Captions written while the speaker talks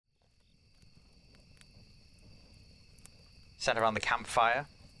Set around the campfire,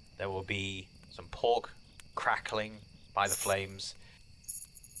 there will be some pork crackling by the flames.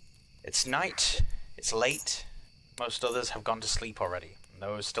 It's night, it's late, most others have gone to sleep already. And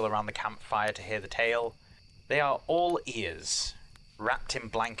those still around the campfire to hear the tale, they are all ears, wrapped in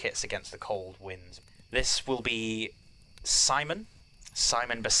blankets against the cold winds. This will be Simon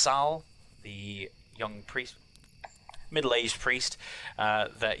Basal, the young priest, middle-aged priest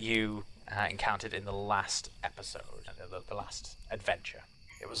that you encountered in the last episode, the last adventure.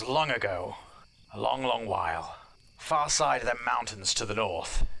 It was long ago, a long, long while, far side of them mountains to the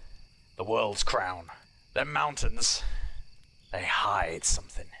north, the world's crown. Them mountains, they hide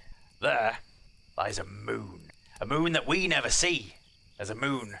something. There lies a moon that we never see. There's a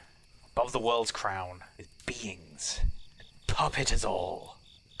moon above the world's crown with beings that puppet us all,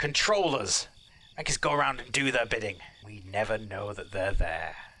 control us, make us go around and do their bidding. We never know that they're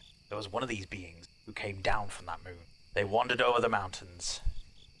there. There was one of these beings who came down from that moon. They wandered over the mountains.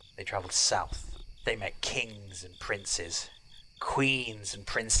 They traveled south. They met kings and princes, queens and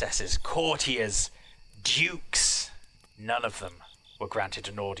princesses, courtiers, dukes. None of them were granted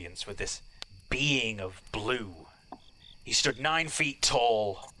an audience with this being of blue. He stood 9 feet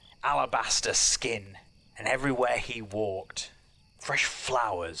tall, alabaster skin, and everywhere he walked, fresh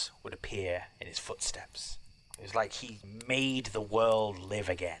flowers would appear in his footsteps. It was like he made the world live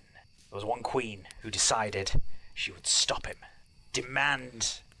again. There was one queen who decided she would stop him,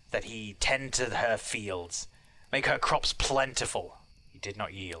 demand that he tend to her fields, make her crops plentiful. He did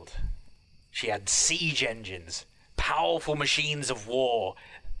not yield. She had siege engines, powerful machines of war,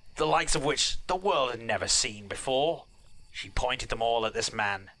 the likes of which the world had never seen before. She pointed them all at this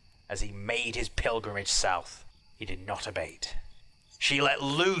man as he made his pilgrimage south. He did not abate. She let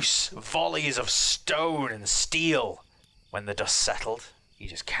loose volleys of stone and steel. When the dust settled, he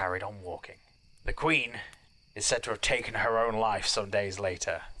just carried on walking. The queen is said to have taken her own life some days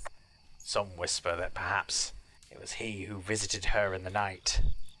later. Some whisper that perhaps it was he who visited her in the night,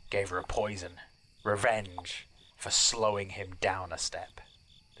 gave her a poison, revenge for slowing him down a step.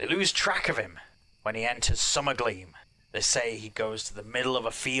 They lose track of him when he enters Summergleam. They say he goes to the middle of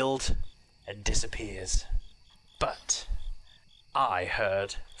a field and disappears. But I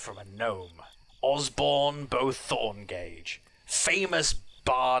heard from a gnome, Osborne Bowthorngage, famous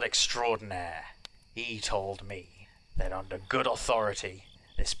bard extraordinaire. He told me that under good authority,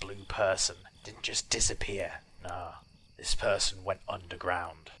 this blue person didn't just disappear. No, this person went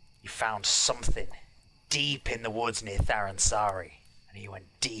underground. He found something deep in the woods near Tharansari, and he went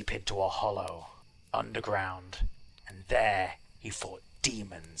deep into a hollow, underground, and there he fought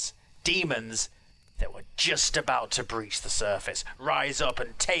demons. Demons that were just about to breach the surface, rise up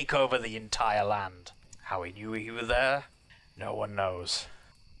and take over the entire land. How he knew he was there, no one knows.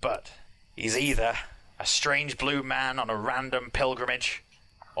 But he's either a strange blue man on a random pilgrimage,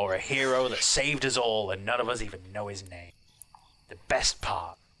 or a hero that saved us all and none of us even know his name. The best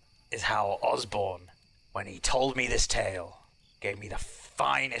part is how Osborne, when he told me this tale, gave me the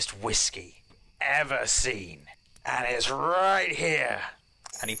finest whiskey ever seen. And it's right here.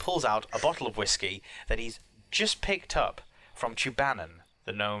 And he pulls out a bottle of whiskey that he's just picked up from Tubanon,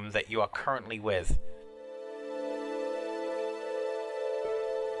 the gnome that you are currently with.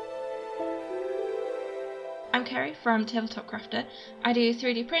 I'm Kerry from Tabletop Crafter. I do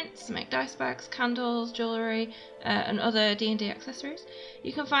 3D prints, make dice bags, candles, jewellery, and other D&D accessories.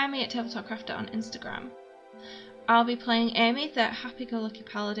 You can find me at Tabletop Crafter on Instagram. I'll be playing Amy, the happy-go-lucky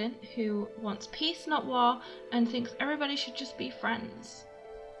paladin who wants peace, not war, and thinks everybody should just be friends.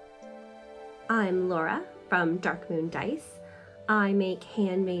 I'm Laura from Dark Moon Dice. I make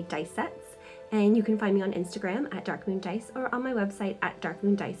handmade dice sets, and you can find me on Instagram at Dark Moon Dice or on my website at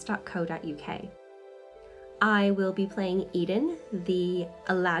darkmoondice.co.uk. I will be playing Eden, the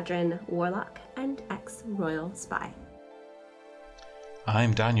Eladrin warlock and ex-royal spy.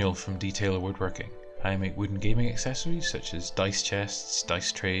 I'm Daniel from Detailer Woodworking. I make wooden gaming accessories such as dice chests,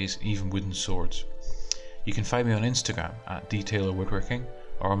 dice trays, and even wooden swords. You can find me on Instagram at Detailer Woodworking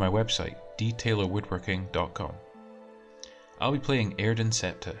or on my website detailerwoodworking.com. I'll be playing Erden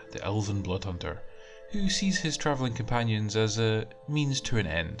Septa, the Elven Bloodhunter, who sees his travelling companions as a means to an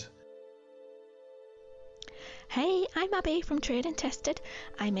end. Hey, I'm Abby from Trade and Tested.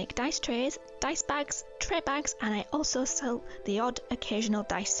 I make dice trays, dice bags, tray bags, and I also sell the odd occasional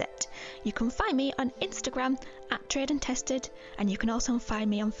dice set. You can find me on Instagram at Trade and Tested, and you can also find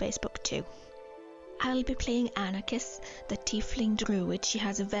me on Facebook too. I'll be playing Anarchus, the tiefling druid. She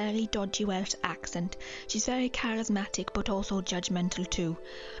has a very dodgy Welsh accent. She's very charismatic but also judgmental too.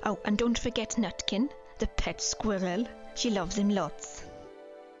 Oh, and don't forget Nutkin, the pet squirrel. She loves him lots.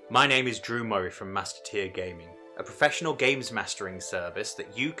 My name is Drew Murray from Master Tier Gaming. a professional games mastering service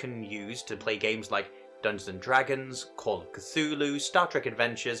that you can use to play games like Dungeons and Dragons, Call of Cthulhu, Star Trek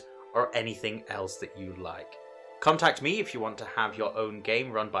Adventures, or anything else that you like. Contact me if you want to have your own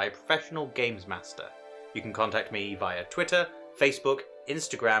game run by a professional games master. You can contact me via Twitter, Facebook,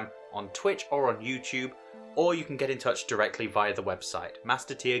 Instagram, on Twitch or on YouTube, or you can get in touch directly via the website,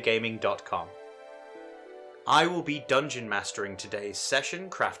 mastertiergaming.com. I will be dungeon mastering today's session,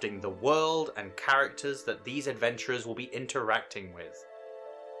 crafting the world and characters that these adventurers will be interacting with.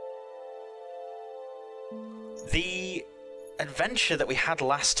 The adventure that we had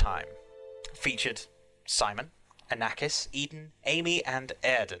last time featured Simon, Anakis, Eden, Amy, and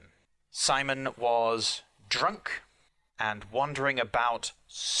Airden. Simon was drunk and wandering about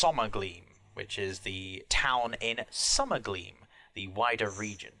Sommergleam, which is the town in Summergleam, the wider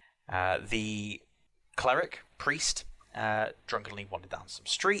region. The cleric, priest, drunkenly wandered down some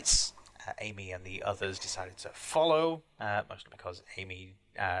streets. Amy and the others decided to follow, mostly because Amy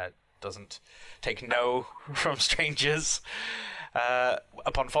doesn't take no from strangers.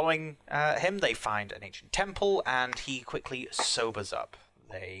 Upon following him, they find an ancient temple, and he quickly sobers up.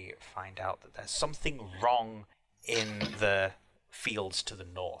 They find out that there's something wrong in the fields to the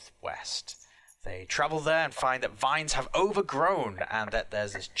northwest. They travel there and find that vines have overgrown and that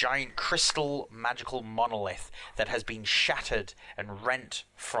there's this giant crystal magical monolith that has been shattered and rent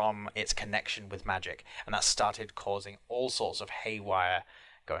from its connection with magic, and that started causing all sorts of haywire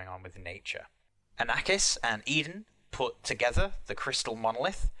going on with nature. Anakis and Eden put together the crystal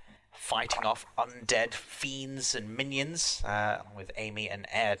monolith, fighting off undead fiends and minions, with Amy and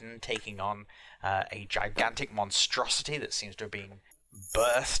Airden taking on a gigantic monstrosity that seems to have been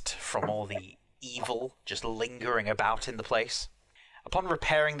birthed from all the evil just lingering about in the place. Upon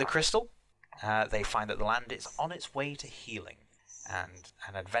repairing the crystal, they find that the land is on its way to healing, and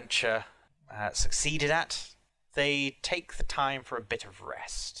an adventure succeeded at. They take the time for a bit of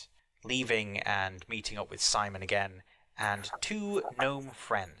rest, leaving and meeting up with Simon again, and two gnome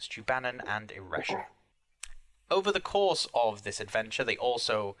friends, Jubanan and Iresha. Over the course of this adventure, they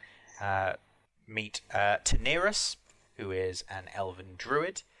also meet Taneris, who is an elven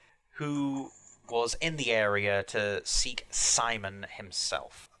druid, who was in the area to seek Simon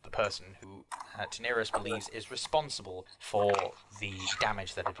himself, the person who Taneris believes is responsible for the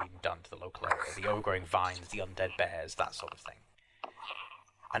damage that had been done to the local area, the overgrowing vines, the undead bears, that sort of thing.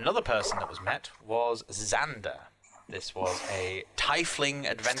 Another person that was met was Xander. This was a tiefling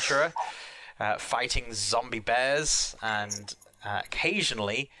adventurer fighting zombie bears and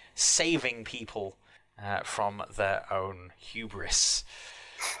occasionally saving people from their own hubris.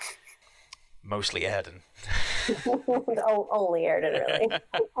 Mostly Airden. Only Airden,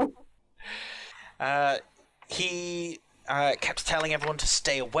 really. He kept telling everyone to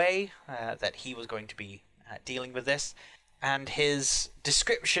stay away, that he was going to be dealing with this, and his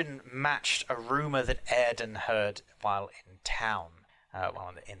description matched a rumor that Airden heard while in town,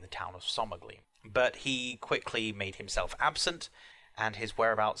 in the town of Sommergleam. But he quickly made himself absent, and his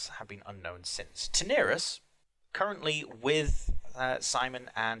whereabouts have been unknown since. Taneris, currently with Simon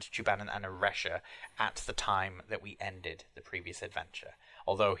and Jubanan and Iresha at the time that we ended the previous adventure,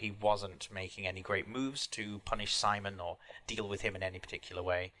 although he wasn't making any great moves to punish Simon or deal with him in any particular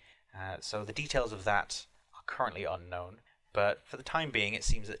way. So the details of that are currently unknown, but for the time being it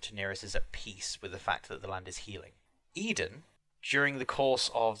seems that Taneris is at peace with the fact that the land is healing. Eden, during the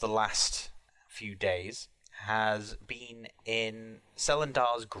course of the last few days, has been in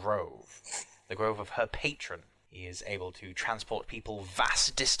Selendar's grove, the grove of her patron. He is able to transport people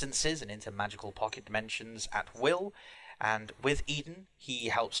vast distances and into magical pocket dimensions at will, and with Eden, he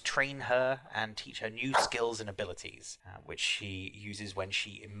helps train her and teach her new skills and abilities, which she uses when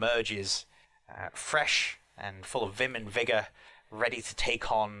she emerges fresh and full of vim and vigor, ready to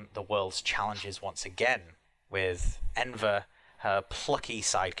take on the world's challenges once again, with Enver, her plucky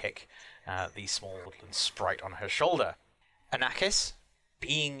sidekick, the small woodland sprite on her shoulder. Anakis,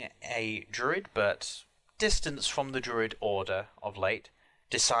 being a druid but distanced from the druid order of late,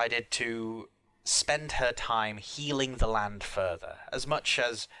 decided to spend her time healing the land further. As much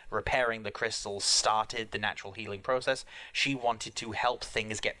as repairing the crystals started the natural healing process, she wanted to help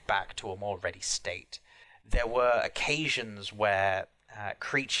things get back to a more ready state. There were occasions where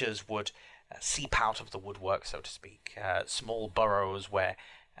creatures would seep out of the woodwork, so to speak, small burrows where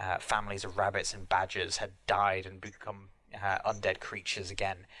families of rabbits and badgers had died and become undead creatures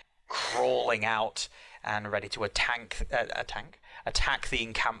again, crawling out and ready to attack the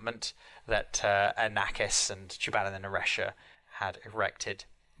encampment that Anakis and Jubanan and Iresha had erected.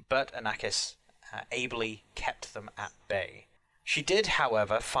 But Anakis ably kept them at bay. She did,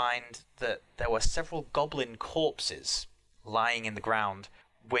 however, find that there were several goblin corpses lying in the ground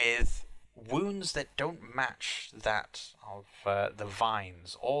with wounds that don't match that of the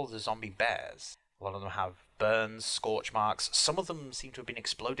vines or the zombie bears. A lot of them have burns, scorch marks. Some of them seem to have been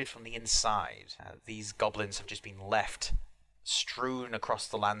exploded from the inside. These goblins have just been left strewn across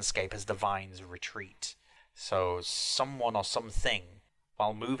the landscape as the vines retreat. So someone or something,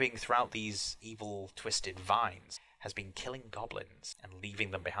 while moving throughout these evil, twisted vines, has been killing goblins and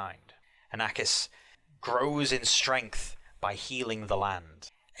leaving them behind. Anakis grows in strength by healing the land.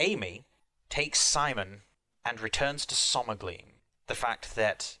 Amy takes Simon and returns to Sommergleam. The fact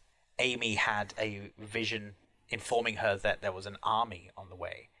that Amy had a vision informing her that there was an army on the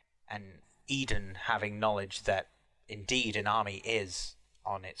way, and Eden having knowledge that indeed an army is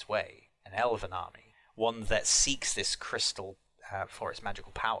on its way, an elven army, one that seeks this crystal for its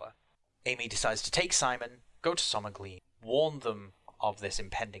magical power. Amy decides to take Simon, go to Sommergleam, warn them of this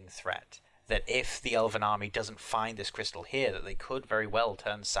impending threat, that if the elven army doesn't find this crystal here, that they could very well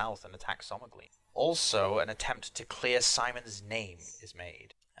turn south and attack Sommergleam. Also, an attempt to clear Simon's name is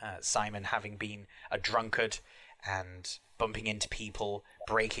made. Simon having been a drunkard and bumping into people,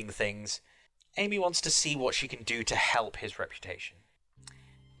 breaking things. Amy wants to see what she can do to help his reputation.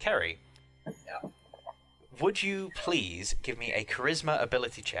 Kerry, would you please give me a charisma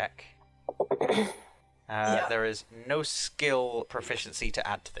ability check? There is no skill proficiency to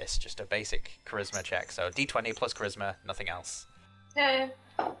add to this, just a basic charisma check. So D20 plus charisma, nothing else.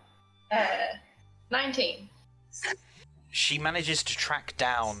 19. She manages to track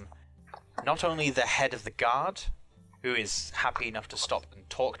down not only the head of the guard, who is happy enough to stop and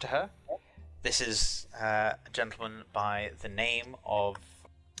talk to her. This is a gentleman by the name of...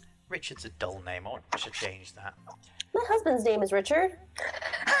 Richard's a dull name. I want to change that. My husband's name is Richard.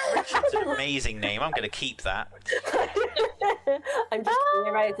 Richard's an amazing name. I'm going to keep that. I'm just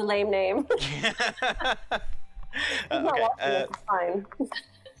saying, right? It's a lame name. Okay. It's fine.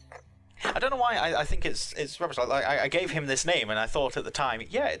 I don't know why I think it's rubbish. Like, I gave him this name and I thought at the time,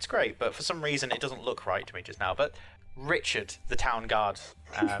 yeah, it's great, but for some reason it doesn't look right to me just now. But Richard, the town guard.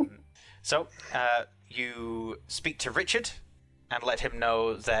 So you speak to Richard and let him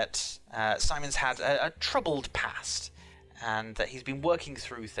know that Simon's had a troubled past and that he's been working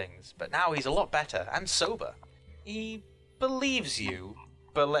through things, but now he's a lot better and sober. He believes you,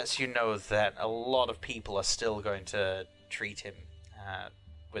 but lets you know that a lot of people are still going to treat him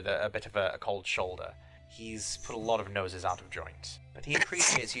with a bit of a cold shoulder. He's put a lot of noses out of joint, but he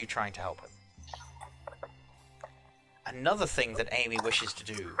appreciates you trying to help him. Another thing that Amy wishes to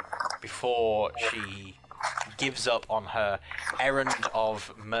do before she gives up on her errand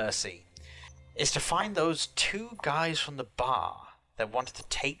of mercy is to find those two guys from the bar that wanted to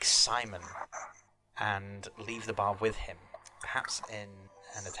take Simon and leave the bar with him, perhaps in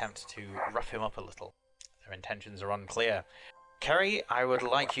an attempt to rough him up a little. Their intentions are unclear. Kerry, I would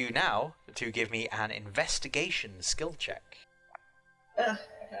like you now to give me an investigation skill check. Okay.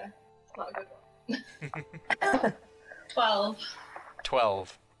 Not a good one. 12.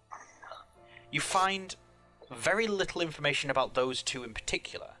 12. You find very little information about those two in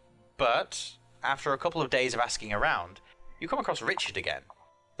particular, but after a couple of days of asking around, you come across Richard again.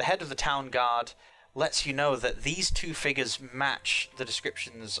 The head of the town guard lets you know that these two figures match the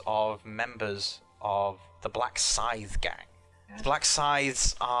descriptions of members of the Black Scythe gang. The Black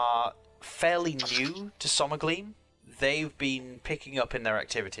Scythes are fairly new to Sommergleam. They've been picking up in their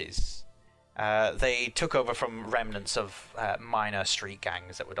activities. They took over from remnants of minor street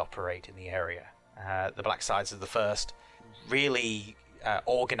gangs that would operate in the area. The Black Scythes are the first really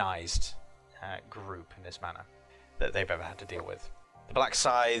organized group in this manner that they've ever had to deal with. The Black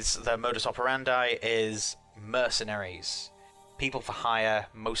Scythes, their modus operandi is mercenaries, people for hire,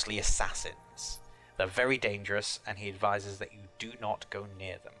 mostly assassins. They're very dangerous, and he advises that you do not go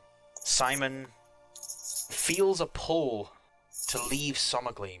near them. Simon feels a pull to leave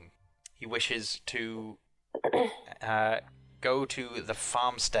Sommergleam. He wishes to go to the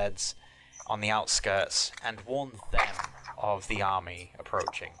farmsteads on the outskirts and warn them of the army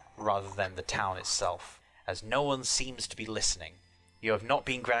approaching, rather than the town itself, as no one seems to be listening. You have not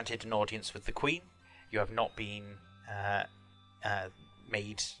been granted an audience with the Queen. You have not been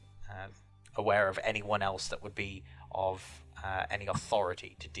made aware of anyone else that would be of any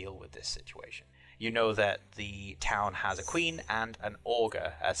authority to deal with this situation. You know that the town has a queen and an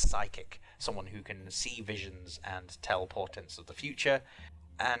augur, a psychic, someone who can see visions and tell portents of the future,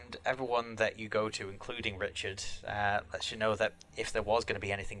 and everyone that you go to, including Richard, lets you know that if there was going to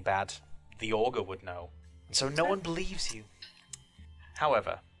be anything bad, the augur would know. And so no one believes you.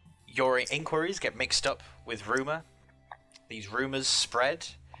 However, your inquiries get mixed up with rumour. these rumors spread,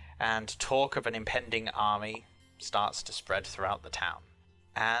 and talk of an impending army starts to spread throughout the town,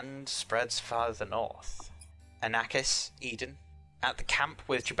 and spreads farther north. Anakis, Eden, at the camp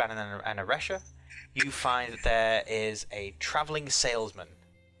with Jubanan and Aresha, you find that there is a traveling salesman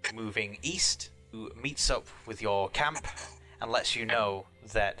moving east who meets up with your camp and lets you know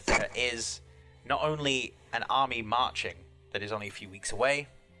that there is not only an army marching that is only a few weeks away,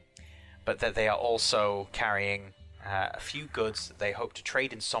 but that they are also carrying a few goods that they hope to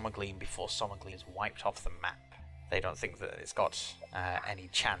trade in Sommergleam before Sommergleam is wiped off the map. They don't think that it's got any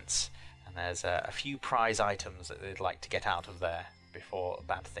chance, and there's a few prize items that they'd like to get out of there before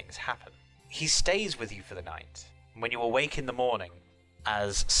bad things happen. He stays with you for the night. When you awake in the morning,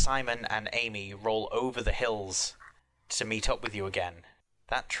 as Simon and Amy roll over the hills to meet up with you again,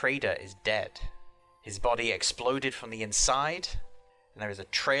 that trader is dead. His body exploded from the inside, and there is a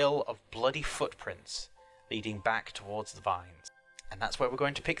trail of bloody footprints leading back towards the vines. And that's where we're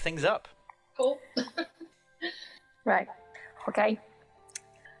going to pick things up. Cool. Right. Okay.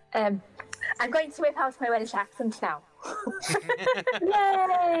 I'm going to whip out my Welsh accent now.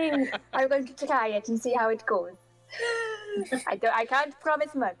 Yay! I'm going to try it and see how it goes. I can't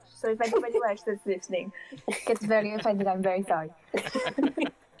promise much, so if anybody Welsh that's listening gets very offended, I'm very sorry.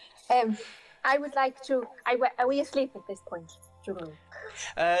 I would like to... Are we asleep at this point, Jubilee?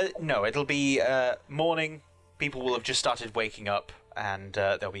 No, it'll be morning. People will have just started waking up, and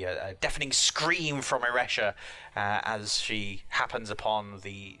there'll be a deafening scream from Aresha as she happens upon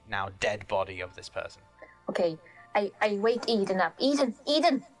the now dead body of this person. Okay, I wake Eden up. Eden,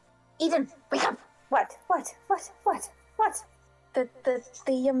 wake up! What?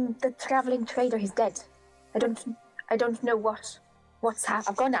 The traveling trader is dead. I don't know what's happened.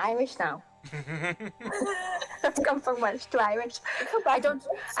 I've gone Irish now. I've gone from Welsh to Irish. I don't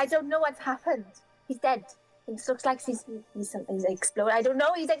know what's happened. He's dead. It looks like he's exploded. I don't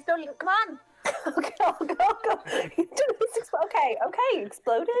know. He's exploding. Come on. Okay, go. Okay,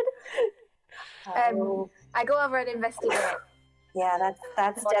 exploded. I go over and investigate. Yeah,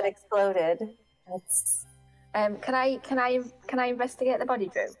 that's dead exploded. That's. Can I investigate the body,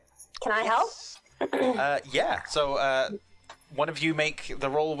 Drew? Can I help? Yeah. So one of you make the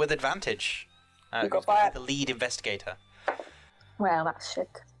roll with advantage. You go who's for gonna it. be the lead investigator. Well, that's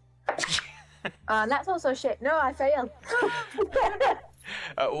shit. That's also shit. No, I failed.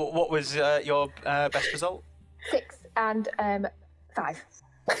 What was your best result? 6 and 5.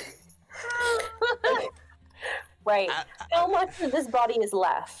 Wait, how much of this body is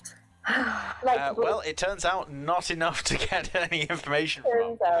left? Well, it turns out not enough to get any information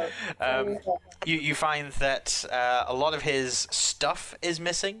from. You find that a lot of his stuff is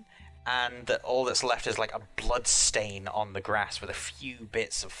missing, and that all that's left is like a blood stain on the grass with a few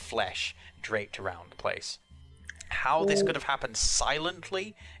bits of flesh draped around the place. How this could have happened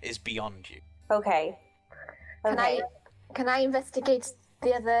silently is beyond you. Okay. Can I investigate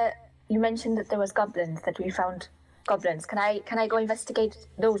the other? You mentioned that there was goblins, that we found goblins. Can I go investigate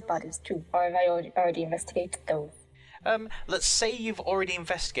those bodies too, or have I already investigated those? Let's say you've already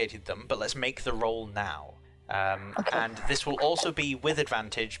investigated them, but let's make the roll now. Okay. And this will also be with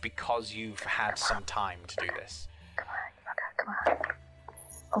advantage because you've had some time to do this. Come on.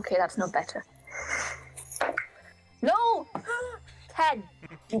 Okay, that's no better. No! 10.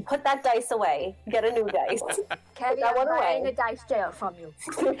 You put that dice away. Get a new dice. Kelly, that I'm one buying away. a dice jail from you.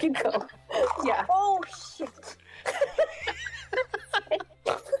 There you go. Yeah. Oh, shit.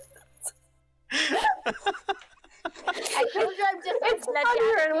 I told you I'm just It's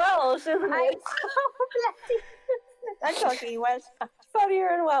funnier in Welsh, isn't I'm it? so bloody... I'm talking Welsh. It's funnier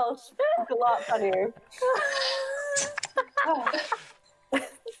in Welsh. It's a lot funnier.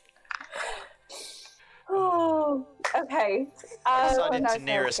 Oh, okay. Decided that's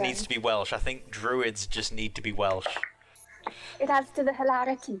Daenerys okay. needs to be Welsh. I think druids just need to be Welsh. It adds to the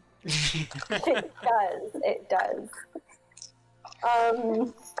hilarity. It does.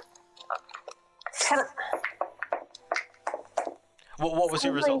 Can I... What was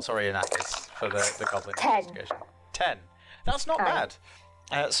your result, sorry, Anakis, for the goblin 10. investigation? 10. That's not Aye.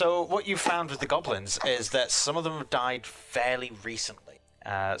 bad. So what you found with the goblins is that some of them have died fairly recently.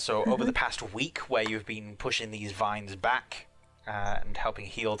 So over the past week, where you've been pushing these vines back and helping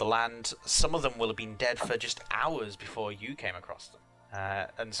heal the land, some of them will have been dead for just hours before you came across them.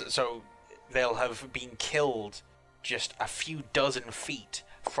 And so they'll have been killed just a few dozen feet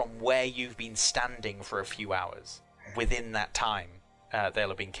from where you've been standing for a few hours. Within that time, they'll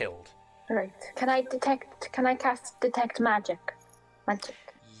have been killed. Right. Can I cast detect magic?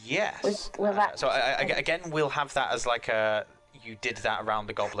 Yes. Will that... So again, we'll have that as like a... you did that around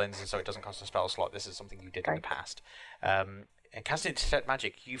the goblins, and so it doesn't cost a spell slot. This is something you did in the past. And casting Detect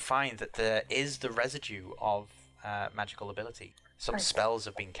Magic, you find that there is the residue of magical ability. Some spells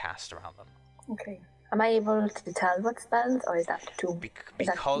have been cast around them. Okay. Am I able to tell what spells, or is that too...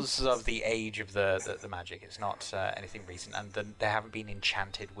 Because of the age of the magic, it's not anything recent, and they haven't been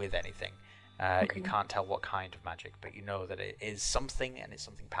enchanted with anything. You can't tell what kind of magic, but you know that it is something, and it's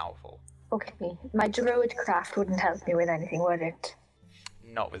something powerful. Okay. My druid craft wouldn't help me with anything, would it?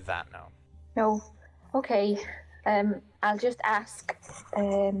 Not with that, no. No. Okay. I'll just ask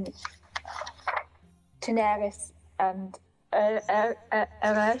Daenerys and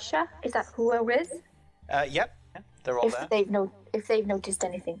Erisha. Is that who we're with? Yep. They're all there. If they've noticed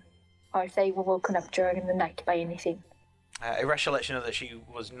anything, or if they were woken up during the night by anything. Erisha lets you know that she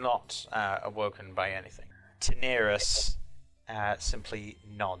was not awoken by anything. Daenerys simply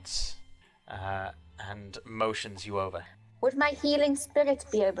nods and motions you over. Would my healing spirit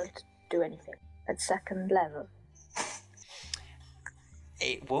be able to do anything at second level?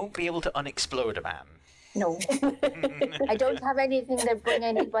 It won't be able to unexplode a man. No. I don't have anything that bring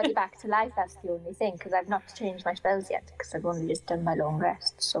anybody back to life, that's the only thing, because I've not changed my spells yet, because I've only just done my long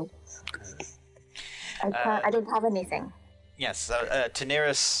rest, so... I don't have anything. Yes, so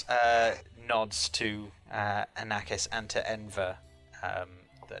Daenerys nods to Anakis and to Enver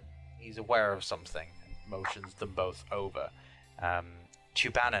that he's aware of something, and motions them both over.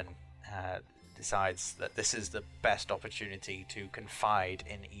 Tubanon decides that this is the best opportunity to confide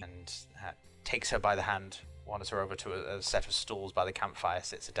in Eve, and takes her by the hand, wanders her over to a set of stools by the campfire,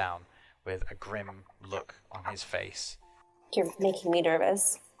 sits her down with a grim look on his face. You're making me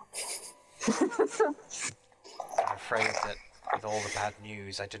nervous. I'm afraid that with all the bad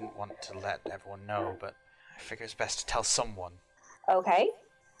news, I didn't want to let everyone know, but I figure it's best to tell someone. Okay.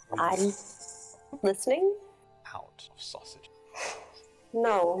 I'm listening. Out of sausage.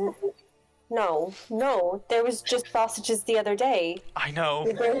 No. There was just sausages the other day. I know.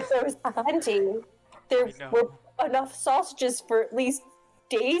 There was plenty. There were enough sausages for at least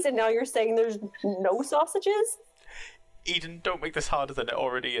days, and now you're saying there's no sausages? Eden, don't make this harder than it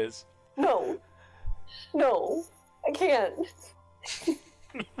already is. No, I can't.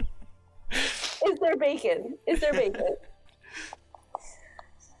 Is there bacon?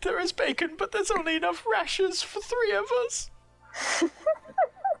 There is bacon, but there's only enough rashers for 3 of us.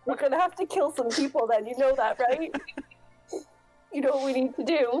 We're gonna have to kill some people then, you know that, right? You know what we need to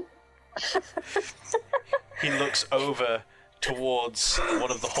do. He looks over towards one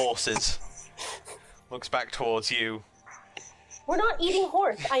of the horses, looks back towards you. We're not eating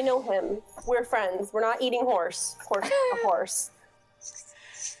horse. I know him. We're friends. We're not eating horse. Horse.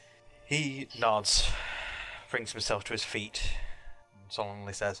 He nods, brings himself to his feet, and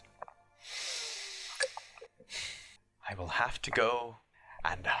solemnly says, I will have to go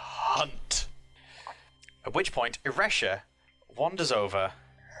and hunt. At which point, Erisha wanders over,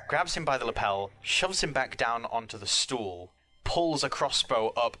 grabs him by the lapel, shoves him back down onto the stool, pulls a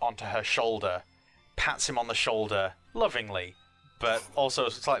crossbow up onto her shoulder, pats him on the shoulder lovingly, but also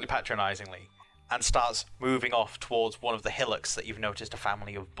slightly patronizingly, and starts moving off towards one of the hillocks that you've noticed a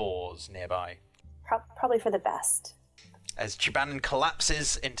family of boars nearby. Probably for the best. As Tubanon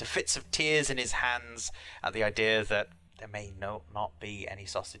collapses into fits of tears in his hands at the idea that there may not be any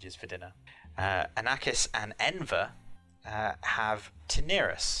sausages for dinner. Anakis and Enver have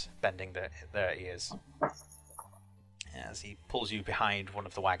Daenerys bending their ears as he pulls you behind one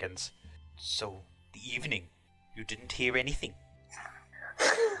of the wagons. So, the evening, you didn't hear anything?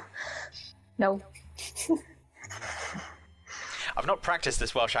 No. I've not practiced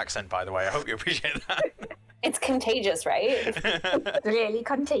this Welsh accent, by the way. I hope you appreciate that. It's contagious, right? Really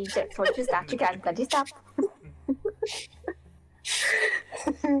contagious. What is that again? Bloody stop.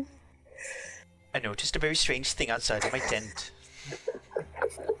 I noticed a very strange thing outside of my tent.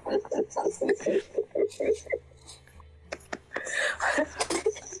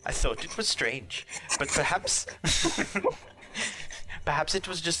 I thought it was strange, but perhaps it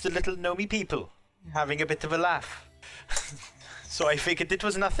was just the little gnomey people having a bit of a laugh. So I figured it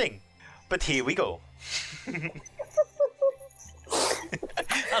was nothing. But here we go.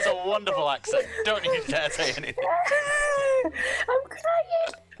 That's a wonderful accent. Don't you dare say anything. I'm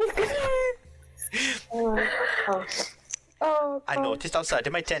crying. Oh, I noticed outside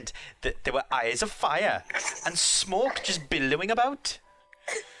of my tent that there were eyes of fire and smoke just billowing about.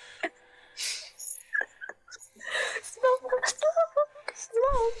 Smoke.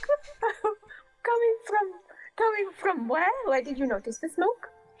 Coming from where? Where did you notice the smoke?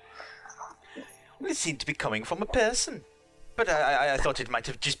 Well, it seemed to be coming from a person. But I thought it might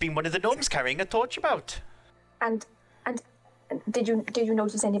have just been one of the gnomes carrying a torch about. And Did you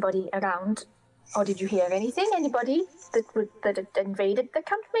notice anybody around, or did you hear anything? Anybody that had invaded the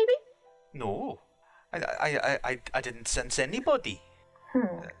camp, maybe? No, I didn't sense anybody.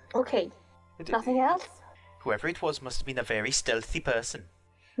 Okay. Nothing else? Whoever it was must have been a very stealthy person.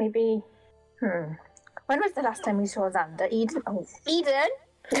 Maybe. When was the last time we saw Xander? Eden? Oh, Eden?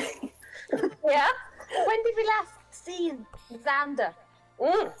 Yeah? When did we last see Xander?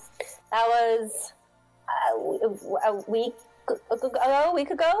 That was a week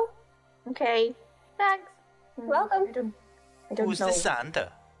ago. Okay. Thanks. Welcome. I don't Who's know. the Xander?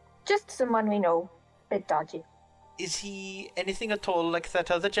 Just someone we know. Bit dodgy. Is he anything at all like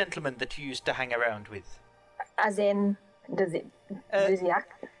that other gentleman that you used to hang around with? As in, does he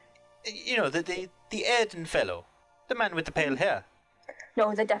act? You know, the Airden fellow. The man with the pale hair.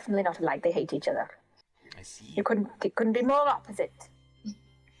 No, they're definitely not alike. They hate each other. I see. It couldn't be more opposite.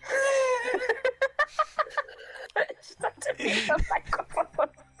 Stop taking the microphone.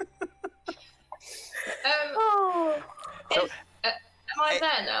 So, Am I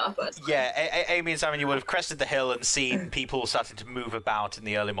there now? But yeah, Amy and Simon, you would have crested the hill and seen people starting to move about in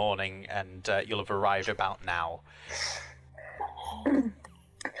the early morning, and you'll have arrived about now.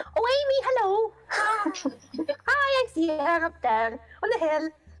 Oh, Amy, hello. Hi, I see her up there on the hill.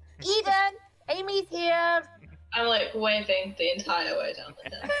 Eden, Amy's here. I'm like waving the entire way down the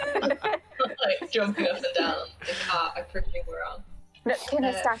hill. Like jumping up and down the cart I presume we're on. Look,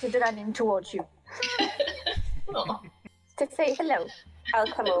 Tina started running towards you Oh. to say hello. I'll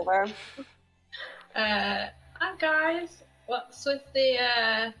come over. Hi guys. What's with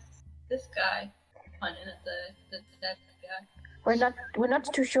the this guy pointing at the dead guy? We're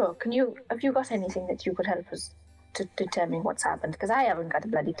not too sure. Have you got anything that you could help us to determine what's happened? Because I haven't got a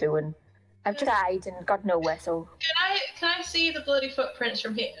bloody clue, and I've tried and got nowhere. So Can I see the bloody footprints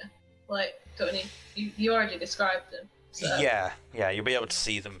from here? Like, don't you already described them. So. Yeah, you'll be able to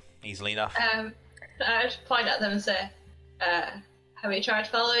see them easily enough. I just point at them and say, have you tried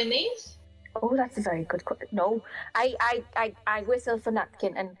following these? oh, that's a very good question. No, I whistle for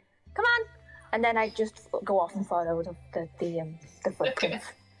Napkin and come on, and then I just go off and follow the footprints.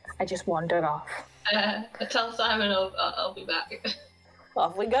 I just wander off. I tell Simon I'll be back.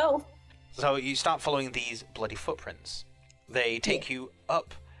 Off we go. So you start following these bloody footprints. They take you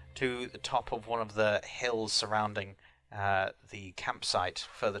up to the top of one of the hills surrounding the campsite,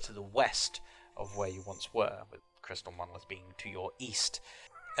 further to the west of where you once were, with Crystal Monolith being to your east.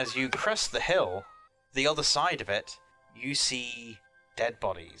 As you crest the hill, the other side of it, you see dead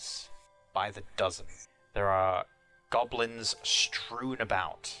bodies by the dozen. There are goblins strewn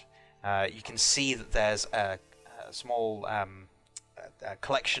about. You can see that there's a small a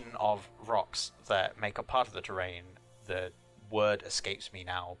collection of rocks that make up part of the terrain. The word escapes me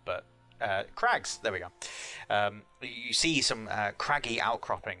now, but crags, there we go. You see some craggy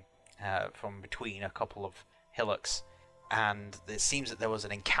outcropping from between a couple of hillocks, and it seems that there was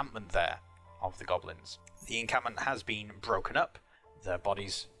an encampment there of the goblins. The encampment has been broken up, the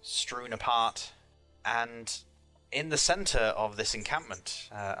bodies strewn apart, and in the center of this encampment,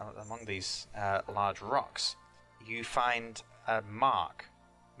 among these large rocks, you find a mark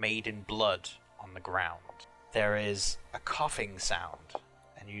made in blood on the ground. There is a coughing sound,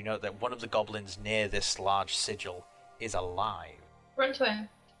 and you note that one of the goblins near this large sigil is alive. Run to him.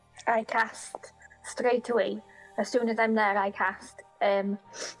 I cast straight away. As soon as I'm there, I cast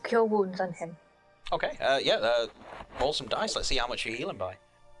Cure Wounds on him. Okay, roll some dice. Let's see how much you're healing by.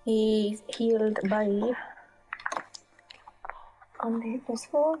 He's healed by... On the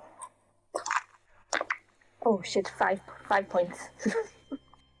 +4. Oh shit, 5 points.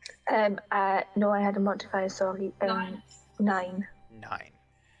 No, I had a modifier, sorry. 9. 9.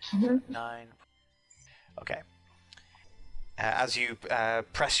 Mm-hmm. 9. Okay. As you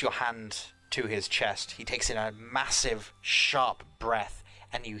press your hand to his chest, he takes in a massive, sharp breath,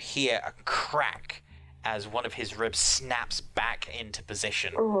 and you hear a crack as one of his ribs snaps back into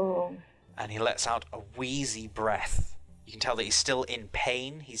position. Oh. And he lets out a wheezy breath. You can tell that he's still in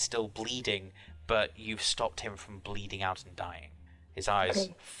pain, he's still bleeding, but you've stopped him from bleeding out and dying. His eyes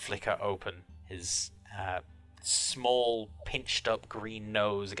flicker open, his small, pinched-up green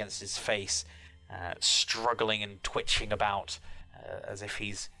nose against his face, struggling and twitching about, as if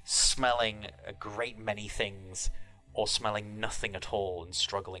he's smelling a great many things, or smelling nothing at all and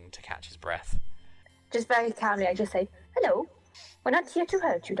struggling to catch his breath. Just very calmly, I just say, hello. We're not here to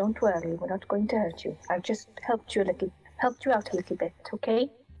hurt you, don't worry. We're not going to hurt you. I've just helped you out a little bit,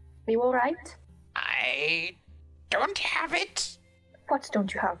 okay? Are you alright? I don't have it. What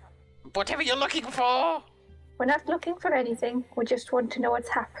don't you have? Whatever you're looking for. We're not looking for anything. We just want to know what's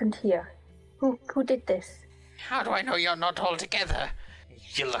happened here. Who did this? How do I know you're not all together?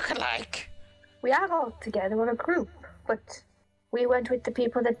 You look alike. We are all together. We're a group, but we went with the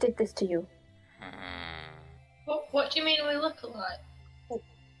people that did this to you. What do you mean we look alike?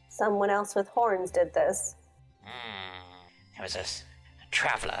 Someone else with horns did this. There was a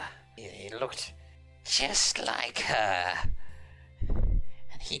traveller. He looked just like her.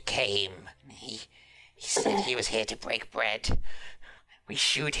 And he came. He said he was here to break bread. We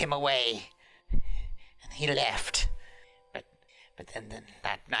shooed him away. And he left. But then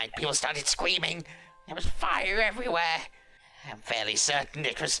that night people started screaming. There was fire everywhere. I'm fairly certain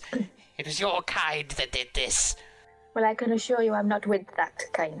it was your kind that did this. Well, I can assure you I'm not with that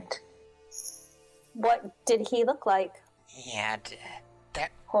kind. What did he look like? He had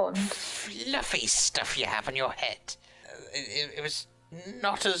that Horns. fluffy stuff you have on your head. It was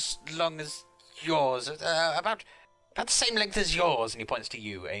not as long as yours. About the same length as yours. And he points to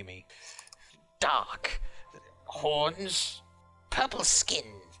you, Amy. Dark. Horns. Purple skin.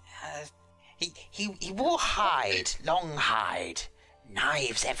 He wore hide. Long hide.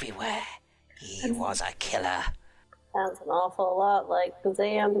 Knives everywhere. He was a killer. Sounds an awful lot like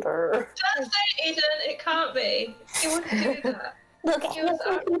Xander. Don't say Eden, it can't be. He wouldn't do that. Look, He was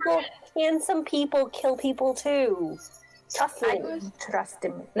our friend. handsome people kill people too. Trust I me. wouldn't trust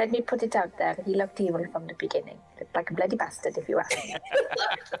him. Let me put it out there. He looked evil from the beginning. Looked like a bloody bastard, if you ask me.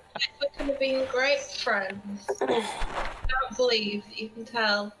 We could have been great friends. I don't believe that you can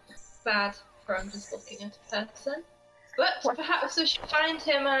tell bad from just looking at a person. But perhaps we should find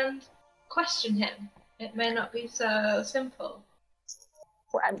him and question him. It may not be so simple.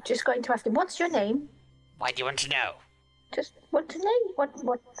 Well, I'm just going to ask him, what's your name? Why do you want to know? Just want to know.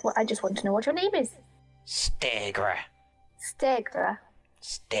 What? I just want to know what your name is. Stegra. Stegra.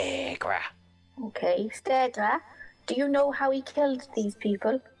 Stegra. Okay, Stegra. Do you know how he killed these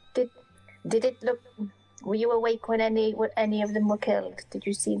people? Did it look? Were you awake when any of them were killed? Did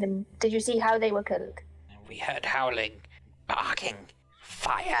you see them? Did you see how they were killed? We heard howling, barking,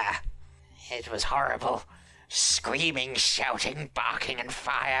 fire. It was horrible. Screaming, shouting, barking, and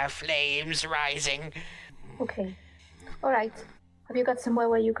fire, flames rising. Okay. All right. Have you got somewhere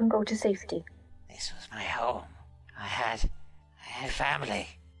where you can go to safety? This was my home. I had family.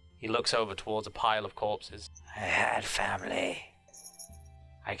 He looks over towards a pile of corpses. I had family.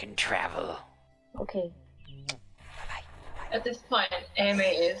 I can travel. Okay. At this point, Amy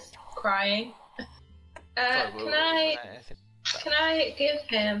is crying. Can I give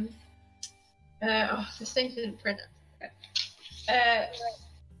him? This thing didn't print it.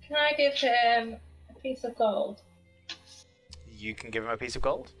 Can I give him a piece of gold? You can give him a piece of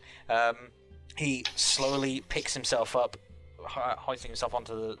gold. He slowly picks himself up, hoisting himself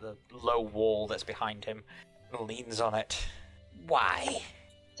onto the low wall that's behind him, leans on it. Why?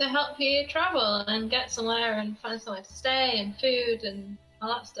 To help you travel and get somewhere and find somewhere to stay and food and all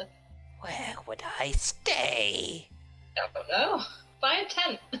that stuff. Where would I stay? I don't know. Buy a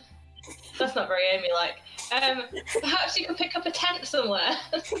tent. That's not very Amy-like. Perhaps you could pick up a tent somewhere.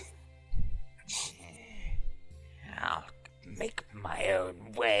 I'll make my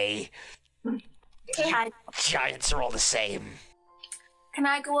own way. Can Giants are all the same.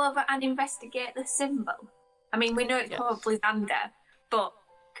 I go over and investigate the symbol? I mean, we know it's probably Xander, but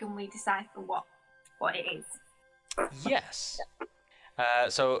can we decipher what it is? Yes.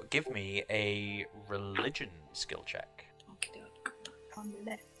 So give me a religion skill check. Okay, on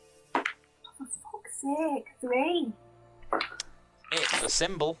the list. For fuck's sake, 3. It's a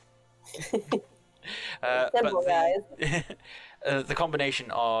symbol. Symbol, But guys. the combination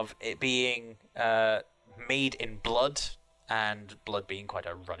of it being made in blood, and blood being quite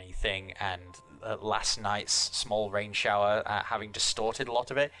a runny thing, and last night's small rain shower having distorted a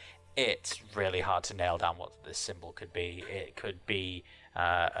lot of it, it's really hard to nail down what this symbol could be. It could be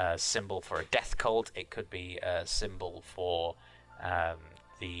a symbol for a death cult. It could be a symbol for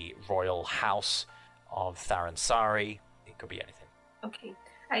the royal house of Tharansari. It could be anything. Okay,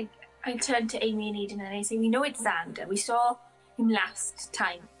 I turn to Amy and Eden and I say, we know it's Xander. We saw him last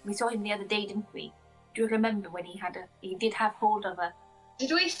time. We saw him the other day, didn't we? Do you remember when he did have hold of her?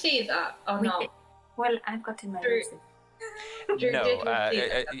 Did we see that or not? Well, I've got in my Drew- notes. Drew, No, did we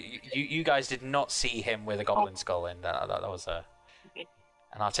see that? you guys did not see him with a goblin skull in. That was an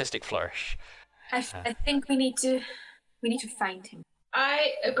artistic flourish. I think we need to find him.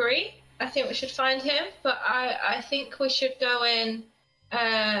 I agree. I think we should find him, but I think we should go in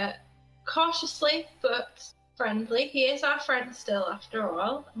cautiously but friendly. He is our friend still, after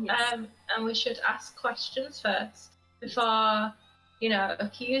all. Yes. And we should ask questions first before,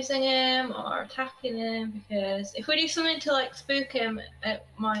 accusing him or attacking him. Because if we do something to spook him, it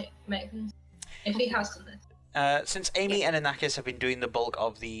might make things. If he has done this. since Amy and Anakis have been doing the bulk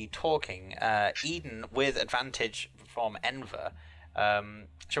of the talking, Eden, with advantage from Enver,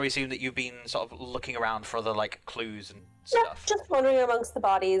 shall we assume that you've been sort of looking around for other, like, clues and stuff? Yeah, just wandering amongst the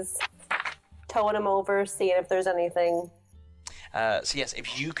bodies, towing them over, seeing if there's anything. So yes,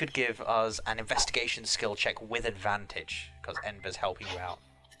 if you could give us an investigation skill check with advantage, because Enver's helping you out.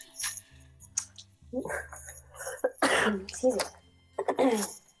 Excuse me.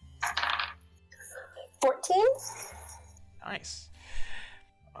 14? Nice.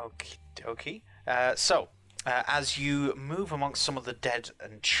 Okie dokie. So, as you move amongst some of the dead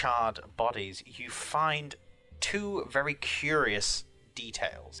and charred bodies, you find two very curious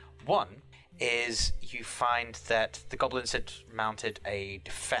details. One is you find that the goblins had mounted a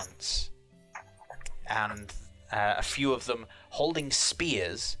defense, and a few of them holding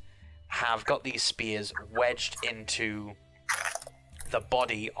spears have got these spears wedged into the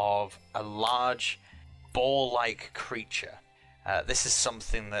body of a large boar-like creature. This is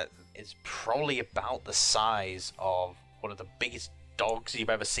something that is probably about the size of one of the biggest dogs you've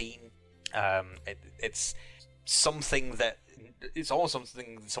ever seen. It's something that it's almost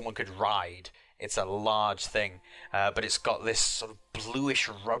something someone could ride. It's a large thing, but it's got this sort of bluish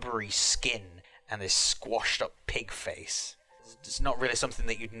rubbery skin and this squashed up pig face. It's not really something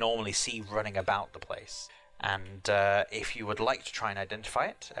that you'd normally see running about the place. And if you would like to try and identify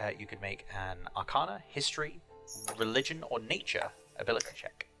it, you could make an Arcana, History, Religion, or Nature ability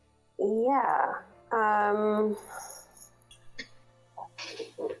check. Yeah.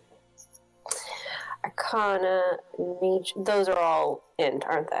 Arcana, Nature. Those are all int,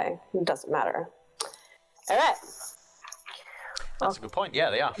 aren't they? It doesn't matter. All right. That's a good point. Yeah,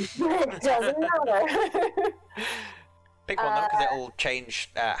 they are. It doesn't matter. Pick one though, because it'll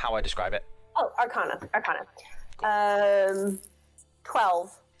change how I describe it. Oh, Arcana. Cool.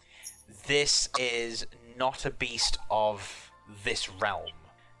 12. This is not a beast of this realm,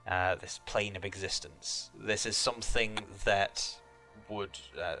 this plane of existence. This is something that would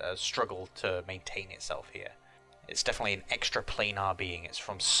struggle to maintain itself here. It's definitely an extra-planar being. It's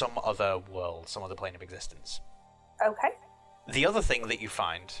from some other world, some other plane of existence. Okay. The other thing that you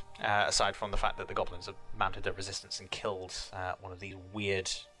find, aside from the fact that the goblins have mounted their resistance and killed one of these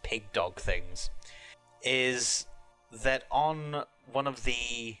weird pig dog things, is that on one of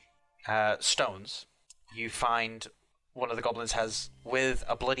the stones, you find one of the goblins has, with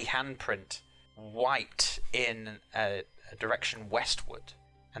a bloody handprint, wiped in a direction westward,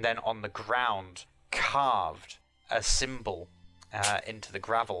 and then on the ground carved a symbol into the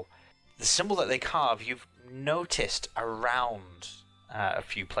gravel. The symbol that they carve, you've noticed around a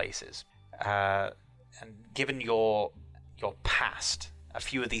few places, and given your past, a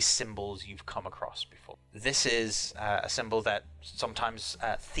few of these symbols you've come across before. This is a symbol that sometimes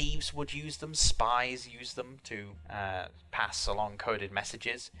thieves would use them, spies use them to pass along coded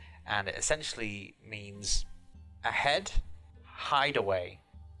messages, and it essentially means ahead, hideaway.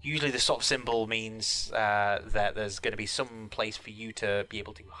 Usually the sort of symbol means that there's going to be some place for you to be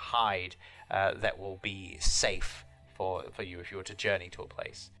able to hide that will be safe for you if you were to journey to a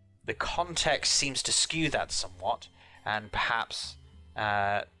place. The context seems to skew that somewhat, and perhaps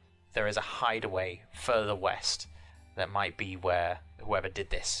there is a hideaway further west that might be where whoever did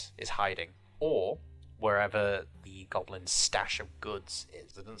this is hiding, or wherever the goblin's stash of goods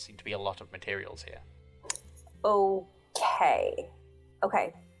is. There doesn't seem to be a lot of materials here. Okay.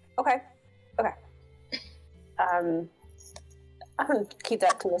 I'm gonna keep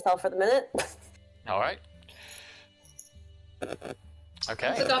that to myself for the minute. All right.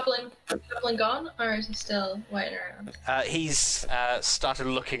 Okay. Is the goblin gone, or is he still waiting around? He's started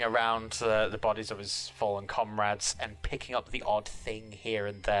looking around the bodies of his fallen comrades and picking up the odd thing here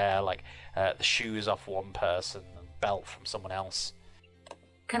and there, like the shoes off one person and belt from someone else.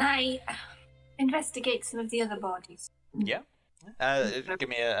 Can I investigate some of the other bodies? Yeah. Give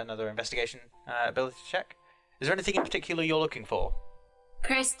me another investigation ability check. Is there anything in particular you're looking for?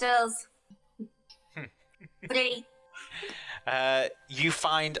 Crystals. 3. You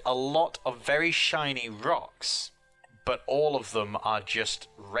find a lot of very shiny rocks, but all of them are just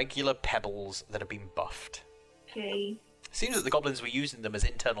regular pebbles that have been buffed. Okay. Seems that the goblins were using them as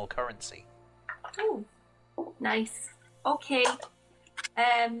internal currency. Oh, nice. Okay.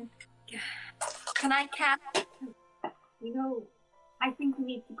 Can I cast? I think we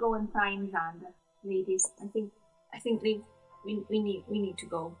need to go and find Xander, ladies. I think we need to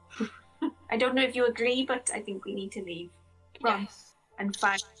go. I don't know if you agree, but I think we need to leave. Yes. And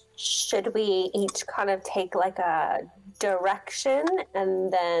find. Should we each kind of take like a direction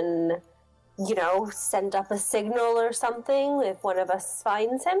and then, send up a signal or something if one of us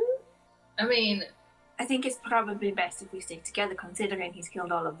finds him? I mean, I think it's probably best if we stay together, considering he's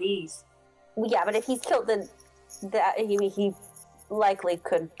killed all of these. Yeah, but if he's killed he likely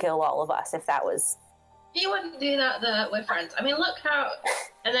could kill all of us if that was... He wouldn't do that, though. We're friends. I mean, look how...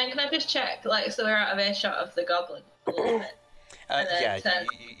 And then can I just check, like, so we're out of earshot of the goblin a little bit?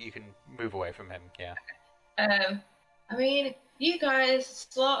 You can move away from him, yeah. I mean, you guys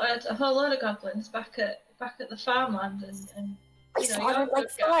slaughtered a whole lot of goblins back at the farmland, and we slaughtered like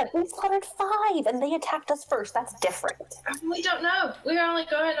 5. We slaughtered 5, and they attacked us first. That's different. We don't know. We're only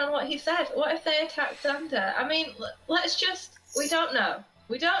going on what he said. What if they attacked Xander? I mean, let's just... We don't know.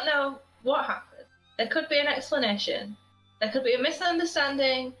 We don't know what happened. There could be an explanation. There could be a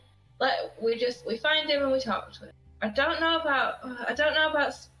misunderstanding. Like we find him and we talk to him. I don't know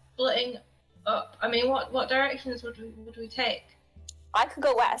about splitting up. I mean, what directions would we take? I could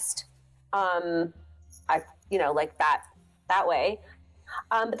go west. Like that way.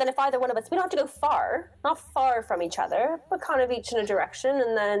 But then if either one of us, we don't have to go far, not far from each other, but kind of each in a direction,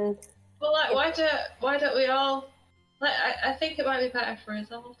 and then. Well, like, why don't we all? Like, I think it might be better for us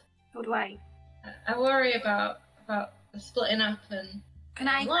all. So do I. I worry about the splitting up and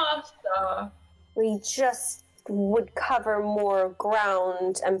lost. Or... We just would cover more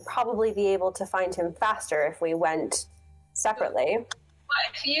ground and probably be able to find him faster if we went separately. What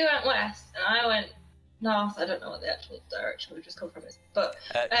if you went west and I went north? I don't know what the actual direction we just come from is, but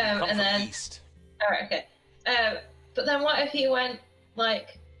and then east. All right, okay. But then what if he went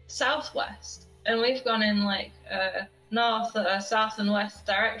like southwest and we've gone in like north, south and west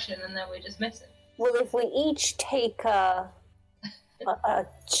direction, and then we just miss it? Well, if we each take a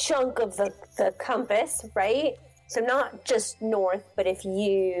chunk of the compass, right? So not just north, but if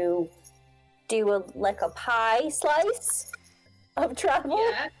you do a pie slice of travel.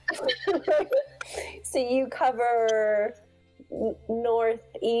 Yeah. So you cover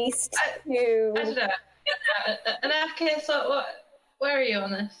northeast to... I don't know. And okay, so where are you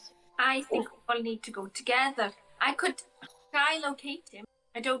on this? I think we all need to go together. I could try locate him.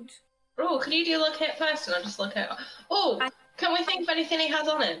 I don't... Oh, can you do locate first and I'll just locate... Oh, can we think of anything he has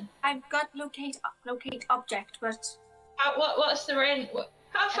on him? I've got locate object, but... What's the range?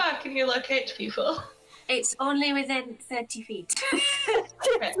 How far can you locate people? It's only within 30 feet.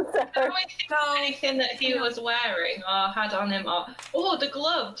 Okay. Can we think of anything that he was wearing or had on him? Or the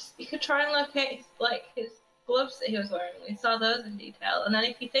gloves. You could try and locate his gloves that he was wearing. We saw those in detail. And then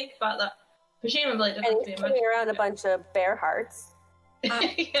if you think about that, presumably it doesn't have to be much. Around a bunch of bear hearts.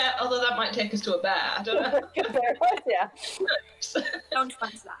 Yeah, although that might take us to a bear. I don't know. Bear hearts, yeah. Don't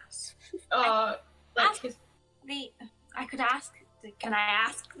want that. I could ask. Can I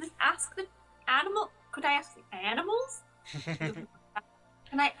ask the animal? Could I ask the animals? Can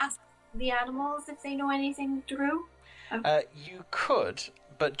I ask the animals if they know anything, Drew? You could,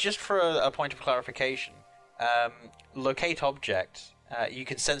 but just for a point of clarification, locate object. You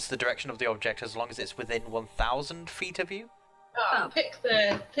can sense the direction of the object as long as it's within 1,000 feet of you. Pick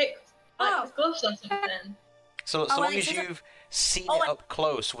his gloves or something. So long as you've seen it up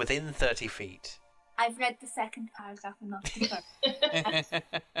close within 30 feet. I've read the second paragraph and not the first.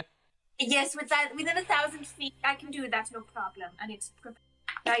 Yes, within 1,000 feet, I can do that, no problem. And it's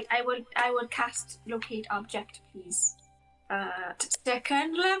I will cast locate object, please.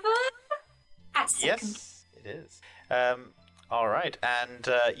 Second level. Yes, it is. All right, and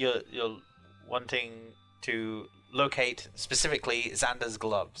you're wanting to locate specifically Xander's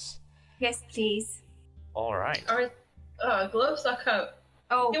gloves. Yes, please. All right. Gloves or coat?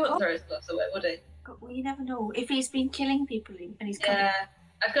 Oh, he wouldn't throw his gloves away, would he? Well, you never know. If he's been killing people and he's coming. Yeah,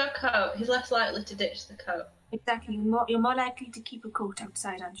 I've got a coat. He's less likely to ditch the coat. Exactly. You're more likely to keep a coat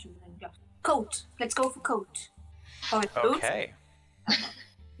outside, aren't you? Than gloves. Coat. Let's go for coat. Or okay. Boot.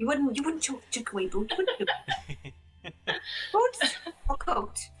 You wouldn't chuck away boot, would you? Boot or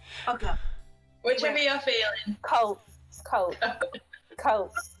coat or glove. Whichever you're feeling. Coat.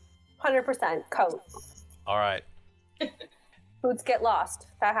 100% coat. All right. Boots get lost.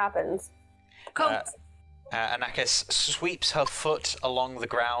 That happens. Coat. Anakis sweeps her foot along the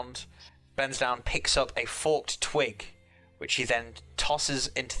ground, bends down, picks up a forked twig, which she then tosses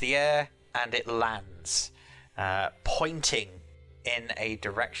into the air, and it lands, pointing in a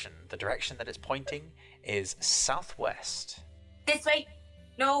direction. The direction that it's pointing is southwest. This way.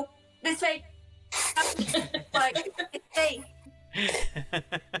 No. This way. Like, this way.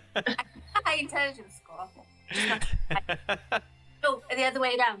 High intelligence score. No, the other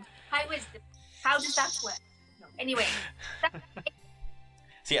way around. High wisdom. How does that work? No. Anyway.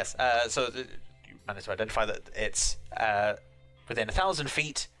 So yes, you managed to identify that it's within 1,000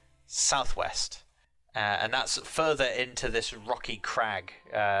 feet southwest, and that's further into this rocky crag.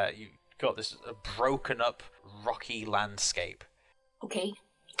 You got this broken up, rocky landscape. Okay.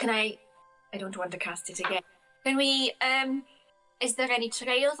 Can I don't want to cast it again. Can we, is there any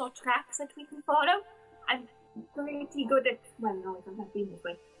trails or tracks that we can follow? I'm pretty good at, well, no, I don't have been this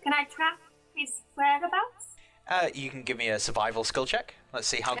way. Can I track his whereabouts? You can give me a survival skill check. Let's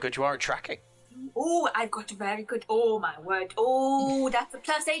see how good you are at tracking. Oh, I've got a very good, oh my word. Oh, that's a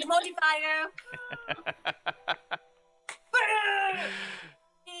 +8 modifier.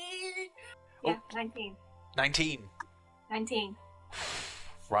 Yeah, 19. 19.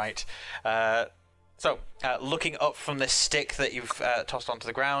 Right. So, looking up from this stick that you've tossed onto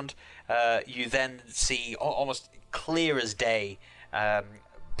the ground, you then see almost clear as day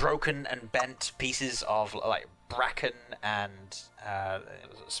broken and bent pieces of like bracken and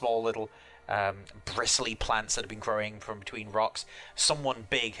small little bristly plants that have been growing from between rocks. Someone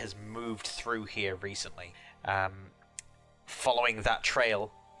big has moved through here recently. Following that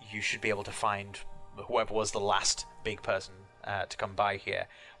trail, you should be able to find whoever was the last big person to come by here.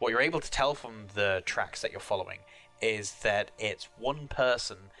 What you're able to tell from the tracks that you're following is that it's one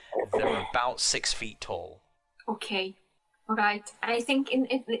person. They're about 6 feet tall. Okay. All right. I think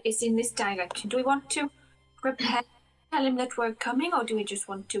it's in this direction. Do we want to prepare, tell him that we're coming, or do we just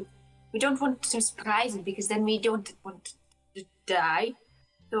want to... We don't want to surprise him, because then we don't want to die.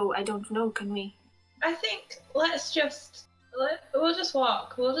 So I don't know, can we... I think we'll just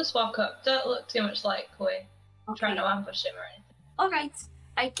walk. We'll just walk up. Don't look too much like we're trying to ambush him or anything. All right.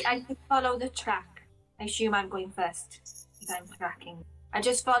 I can follow the track. I assume I'm going first if I'm tracking. I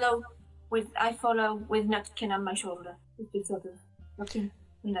follow with Nutkin on my shoulder. Just sort of looking.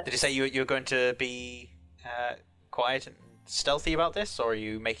 Did you say you're going to be quiet and stealthy about this, or are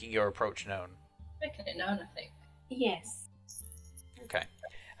you making your approach known? Making it known, I think. Yes. Okay.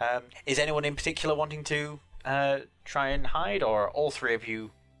 Is anyone in particular wanting to try and hide, or all three of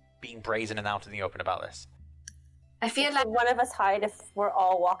you being brazen and out in the open about this? I feel like one of us hide if we're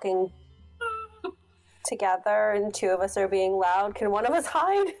all walking together and two of us are being loud. Can one of us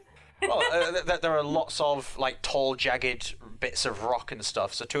hide? Well, there are lots of like tall, jagged bits of rock and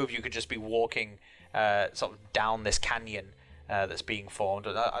stuff, so two of you could just be walking sort of down this canyon that's being formed.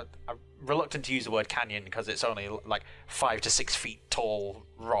 I'm reluctant to use the word canyon because it's only like 5 to 6 feet tall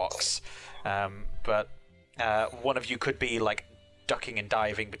rocks, but one of you could be like ducking and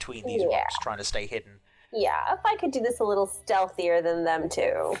diving between these rocks, trying to stay hidden. Yeah, if I could do this a little stealthier than them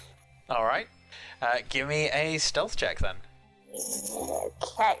too. All right. Give me a stealth check then.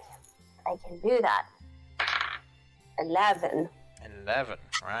 Okay. I can do that. 11. 11,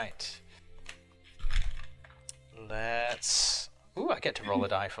 right. Let's... Ooh, I get to roll a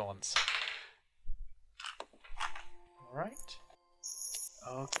die for once. Right.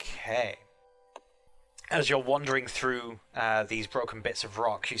 Okay. As you're wandering through these broken bits of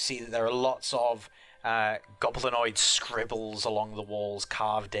rock, you see that there are lots of goblinoid scribbles along the walls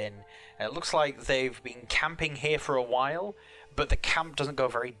carved in. It looks like they've been camping here for a while, but the camp doesn't go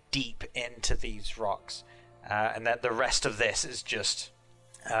very deep into these rocks, and that the rest of this is just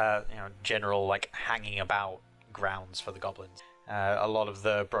general like hanging about grounds for the goblins. A lot of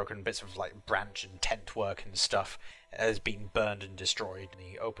the broken bits of like branch and tent work and stuff has been burned and destroyed in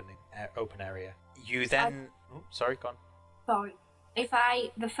the open area. You then... sorry, go on. Sorry.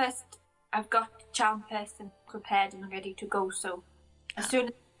 I've got charm person prepared and ready to go, so as soon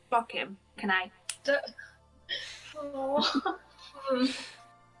as I block him, can I...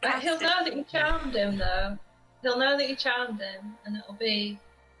 He'll know that you charmed him, though. He'll know that you charmed him, and it'll be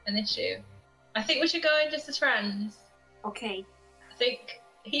an issue. I think we should go in just as friends. Okay. I think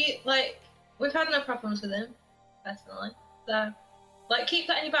we've had no problems with him, personally. So, keep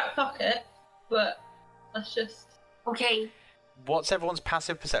that in your back pocket, but let's just... Okay. What's everyone's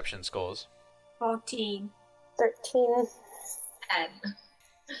passive perception scores? 14. 13.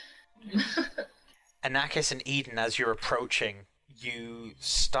 10. Anakis and Eden, as you're approaching, you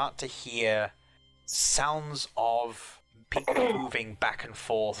start to hear sounds of people moving back and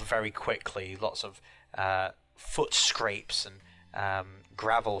forth very quickly. Lots of foot scrapes and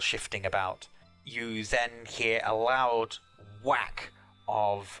gravel shifting about. You then hear a loud whack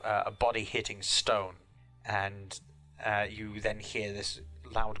of a body hitting stone, and you then hear this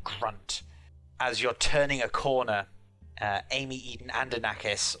loud grunt. As you're turning a corner, Amy, Eden, and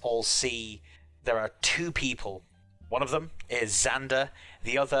Anakis all see there are two people. One of them is Xander.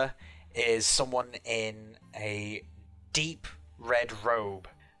 The other is someone in a deep red robe.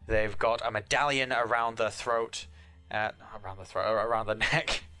 They've got a medallion around their throat. Around the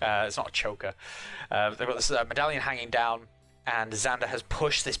neck. It's not a choker. They've got this medallion hanging down, and Xander has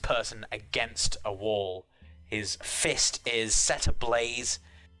pushed this person against a wall. His fist is set ablaze,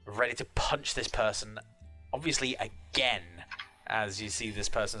 ready to punch this person, obviously again, as you see this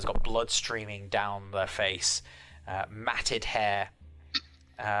person's got blood streaming down their face, matted hair.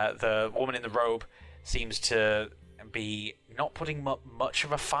 The woman in the robe seems to be not putting much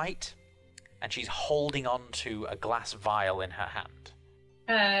of a fight, and she's holding on to a glass vial in her hand.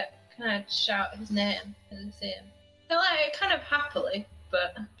 Can I shout his name? Can I see him? I like it kind of happily,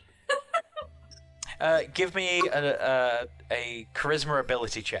 but... Give me a charisma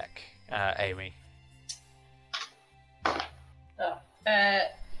ability check, Amy.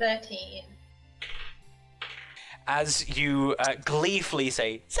 13. As you gleefully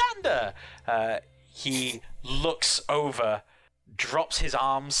say, Xander, he looks over, drops his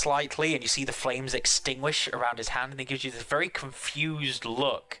arm slightly, and you see the flames extinguish around his hand, and he gives you this very confused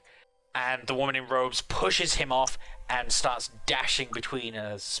look. And the woman in robes pushes him off and starts dashing between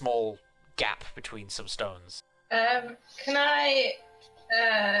a small gap between some stones. Can I...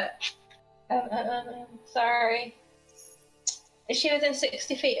 sorry. Is she within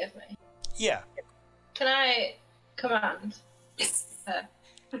 60 feet of me? Yeah. Can I command?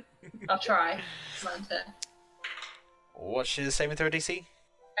 I'll try. Command her. What's she saving throw DC?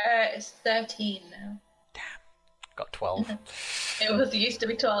 It's 13 now. Got 12. It used to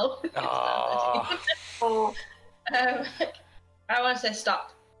be 12. Oh. I want to say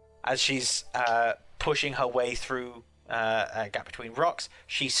stop. As she's pushing her way through a gap between rocks,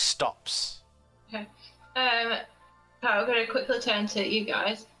 she stops. Okay. I'm going to quickly turn to you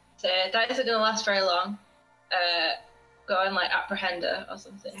guys. Say, that isn't going to last very long. Go and apprehend her or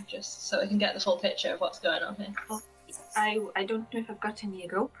something, just so we can get the full picture of what's going on here. I don't know if I've got any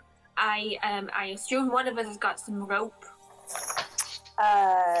rope. I assume one of us has got some rope.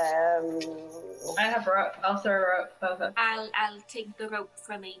 I have rope. I'll throw a rope over. I'll take the rope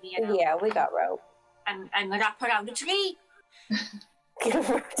from Amy. Yeah, we got rope. And wrap around the tree. It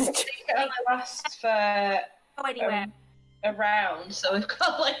only lasts for Go anywhere. A round, so we've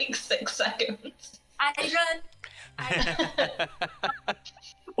got 6 seconds. I run.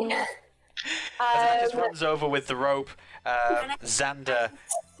 As just runs over with the rope, Xander.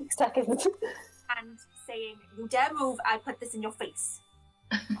 6 seconds. And saying, "You dare move, I put this in your face."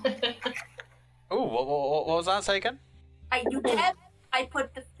 Ooh, what was that? Say again? You dare? I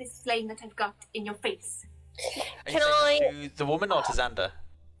put this flame that I've got in your face. Are you saying to the woman or to Xander?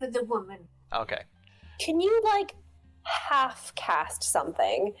 For the woman. Okay. Can you half cast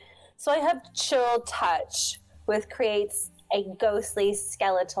something? So I have Chill Touch, which creates a ghostly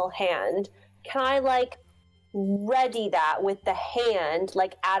skeletal hand. Can I ready that with the hand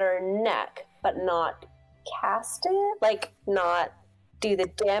at her neck, but not cast it? Not do the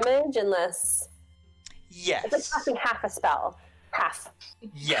damage unless... Yes. It's casting half a spell. Half.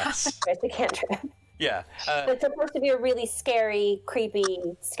 Yes. It's a cantrip. Yeah. It's supposed to be a really scary, creepy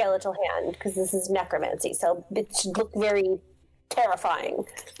skeletal hand, because this is necromancy, so it should look very terrifying.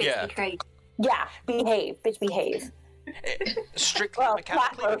 Yeah. Yeah, behave. Bitch, behave. Strictly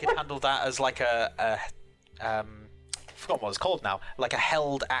mechanically, we can handle that as I forgot what it's called now. A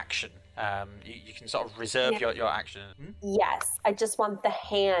held action. You can sort of reserve your action. Yes, I just want the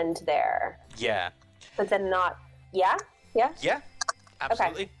hand there. Yeah. But then not... Yeah? Yeah? Yeah,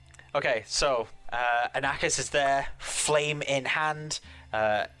 absolutely. Okay, so Anakis is there, flame in hand.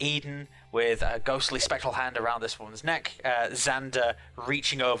 Eden with a ghostly spectral hand around this woman's neck. Xander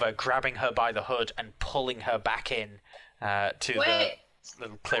reaching over, grabbing her by the hood and pulling her back in to the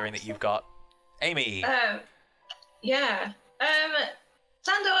little clearing that you've got. Amy. Yeah.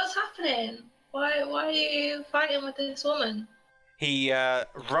 Xander, what's happening? Why are you fighting with this woman? He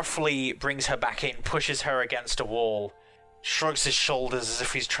roughly brings her back in, pushes her against a wall, shrugs his shoulders as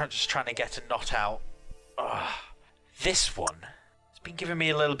if he's just trying to get a knot out. This one has been giving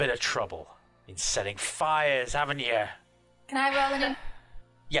me a little bit of trouble. Been setting fires, haven't you? Can I roll it in?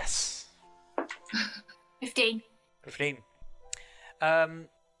 Yes. 15. 15.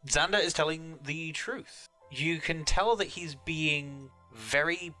 Xander is telling the truth. You can tell that he's being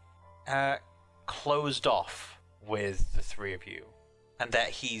very closed off with the three of you, and that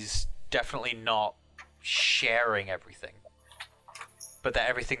he's definitely not sharing everything, but that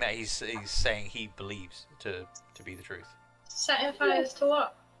everything that he's saying he believes to be the truth. Setting fires to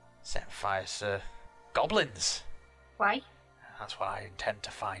what? Setting fires to goblins. Why? That's what I intend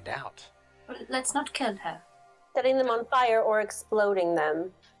to find out. Well, let's not kill her. Setting them on fire or exploding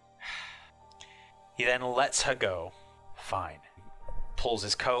them. He then lets her go. Fine. Pulls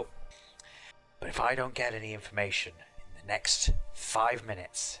his coat. But if I don't get any information in the next 5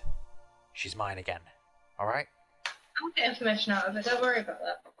 minutes, she's mine again. Alright? I'll get information out of it, don't worry about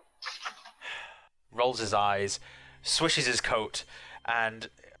that. Rolls his eyes, swishes his coat,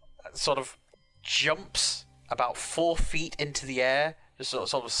 and sort of jumps about 4 feet into the air, just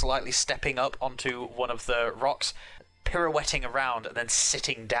sort of slightly stepping up onto one of the rocks, pirouetting around and then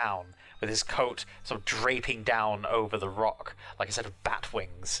sitting down with his coat sort of draping down over the rock like a set of bat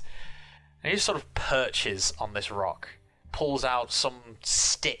wings. And he just sort of perches on this rock, pulls out some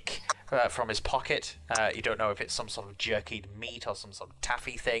stick from his pocket. You don't know if it's some sort of jerkied meat or some sort of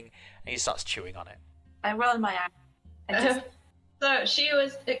taffy thing, and he starts chewing on it. I roll my eye. So she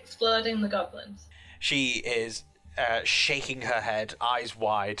was exploding the goblins. She is shaking her head, eyes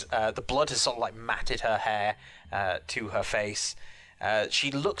wide. The blood has sort of like matted her hair to her face.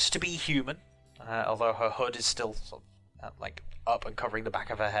 She looks to be human, although her hood is still sort of like up and covering the back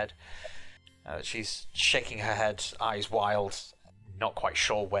of her head. She's shaking her head, eyes wild, not quite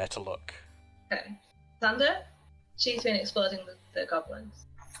sure where to look. Okay. Xander? She's been exploding the goblins.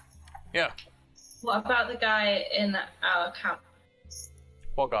 Yeah. What about the guy in our camp?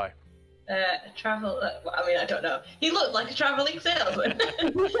 What guy? I don't know. He looked like a travelling salesman.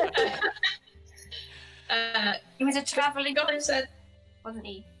 He was a travelling... Goblin said... Wasn't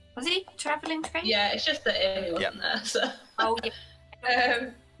he? Was he a travelling train? Yeah, it's just that Amy wasn't there, so... Oh,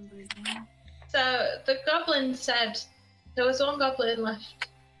 yeah. So the goblin said there was one goblin left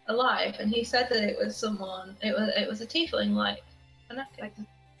alive, and he said that it was someone. It was a tiefling like Kanaka.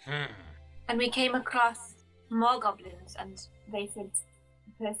 And we came across more goblins, and they said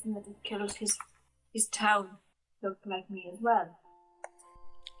the person that had killed his town looked like me as well.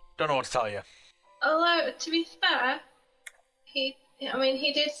 Don't know what to tell you. Although, to be fair, he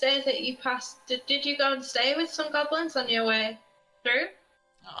did say that you passed. Did you go and stay with some goblins on your way through?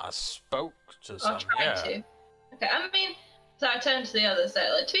 I spoke to some, tried to. Okay, I mean, so I turned to the others. So,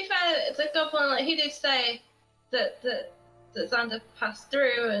 like, to be fair, the goblin, like, he did say that Xander passed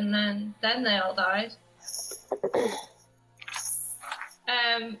through, and then they all died. Okay,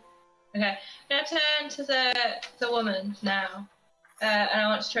 I'm gonna turn to the woman now, and I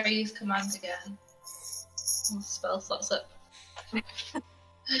want to try to use command again. Spell slots up.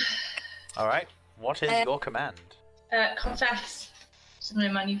 All right. What is your command? Confess. It's one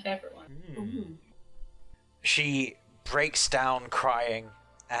of my new favourite ones. She breaks down crying,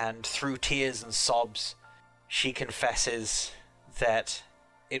 and through tears and sobs, she confesses that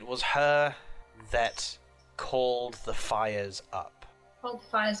it was her that called the fires up. Called the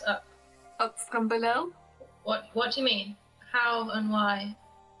fires up? Up from below? What do you mean? How and why?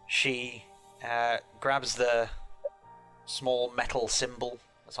 She grabs the small metal symbol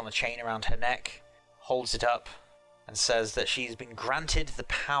that's on a chain around her neck, holds it up, and says that she's been granted the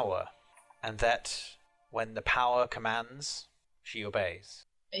power, and that when the power commands, she obeys.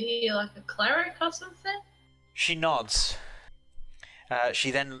 Are you like a cleric or something? She nods.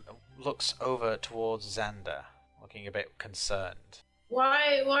 She then looks over towards Xander, looking a bit concerned.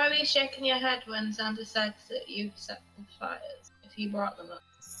 Why were you shaking your head when Xander said that you set the fires, if he brought them up?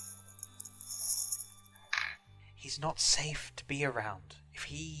 He's not safe to be around. If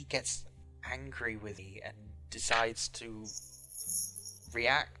he gets angry with me and decides to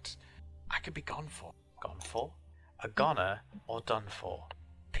react, I could be gone for. Gone for? A goner or done for?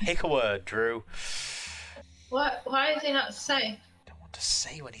 Pick a word, Drew. What? Why is he not safe? Don't want to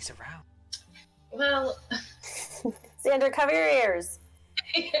say when he's around. Well... Xander, cover your ears.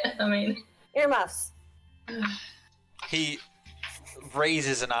 Yeah, I mean... Earmuffs. He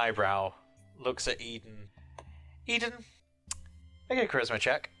raises an eyebrow, looks at Eden. Eden, make a charisma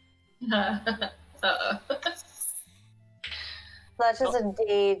check. Uh-oh. That's just a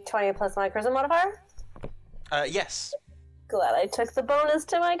D20 plus my charisma modifier? Yes. Glad I took the bonus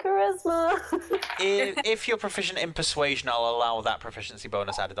to my charisma. If you're proficient in persuasion, I'll allow that proficiency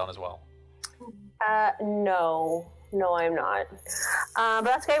bonus added on as well. No. No, I'm not. But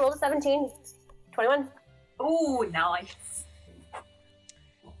that's okay. Roll a 17. 21. Ooh, nice.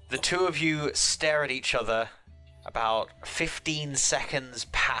 The two of you stare at each other. About 15 seconds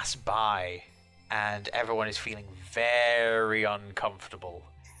pass by, and everyone is feeling very uncomfortable.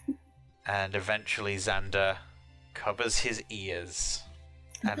 And eventually Xander covers his ears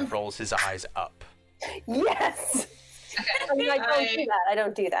and rolls his eyes up. Yes! I mean, I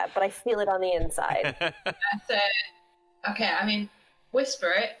don't do that, but I feel it on the inside.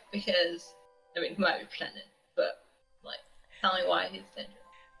 Whisper it, because, he might be pretending, but, tell me why he's dangerous.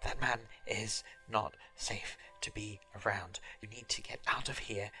 That man is not safe to be around. You need to get out of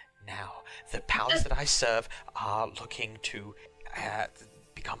here now. The powers that I serve are looking to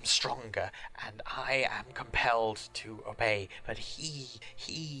become stronger, and I am compelled to obey, but he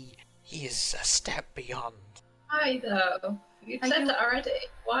is a step beyond. Why, though? You've said that already.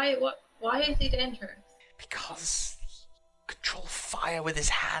 Why is he dangerous? Because control fire with his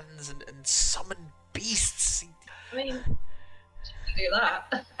hands and summon beasts. I mean, do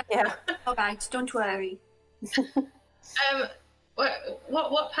that. Yeah. All right, don't worry.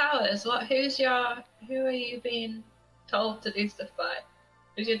 What powers? Who are you being told to do stuff by?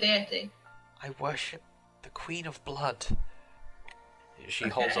 Who's your deity? I worship the Queen of Blood. She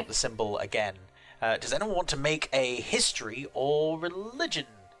holds up the symbol again. Does anyone want to make a history or religion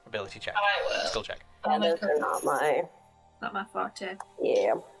ability check? I will. Skill check. Yeah, those are not my forte.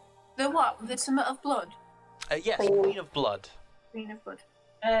 Yeah. The what? The Summit of Blood? Yes, Queen of Blood. Queen of Blood.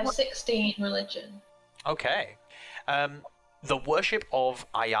 16 religion. Okay. The worship of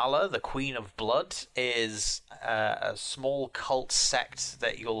Ayala, the Queen of Blood, is a small cult sect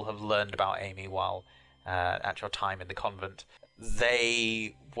that you'll have learned about, Amy, while at your time in the convent.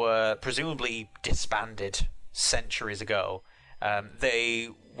 They were presumably disbanded centuries ago. They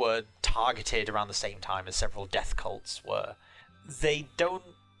were targeted around the same time as several death cults were. They don't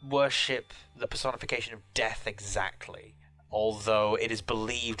worship the personification of death exactly, although it is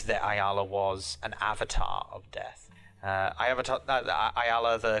believed that Ayala was an avatar of death.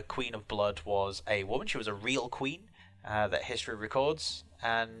 Ayala, the Queen of Blood, was a woman. She was a real queen that history records,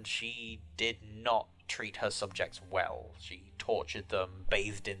 and she did not treat her subjects well. She tortured them,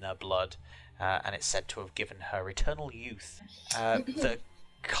 bathed in their blood, and it's said to have given her eternal youth. The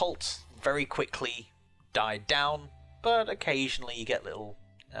cult very quickly died down, but occasionally you get little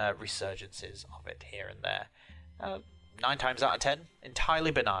resurgences of it here and there. 9 times out of 10,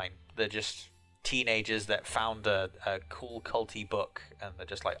 entirely benign. They're just teenagers that found a cool culty book, and they're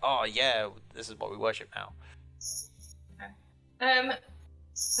just like, oh yeah, this is what we worship now.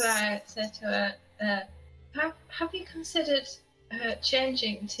 So I said to her, have you considered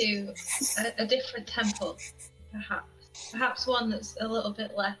changing to a different temple, perhaps one that's a little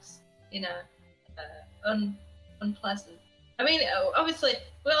bit less, unpleasant? I mean, obviously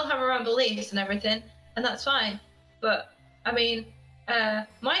we all have our own beliefs and everything, and that's fine, but I mean,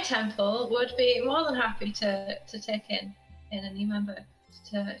 my temple would be more than happy to take in a new member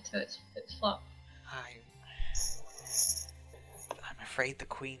to its flock. I'm afraid the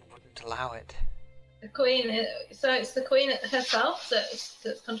Queen wouldn't allow it. The Queen, so it's the Queen herself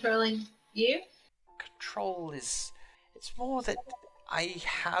that's controlling you? Control is... It's more that I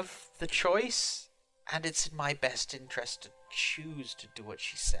have the choice, and it's in my best interest to choose to do what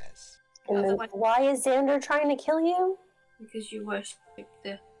she says. And then why is Xander trying to kill you? Because you worship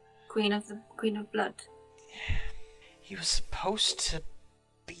the Queen of Blood. He was supposed to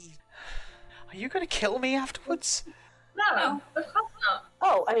be... Are you going to kill me afterwards? No, of course not.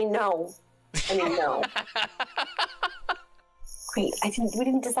 Oh, I mean, no. No. Wait, we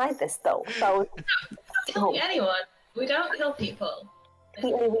didn't decide this, though. So, we don't kill anyone. We don't kill people.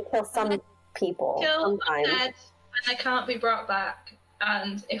 We kill some people. Kill sometimes. Dead, and they can't be brought back.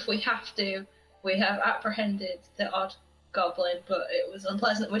 And if we have to, we have apprehended the odd goblin, but it was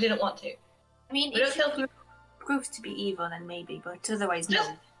unpleasant. We didn't want to. I mean, we if it proves to be evil, then maybe, but otherwise,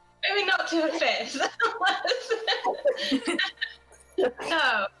 no. Maybe not to her face.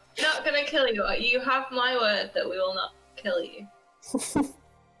 No, not gonna kill you. You have my word that we will not kill you.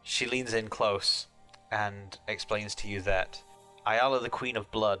 She leans in close and explains to you that Ayala, the Queen of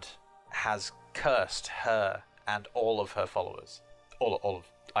Blood, has cursed her and all of her followers. All of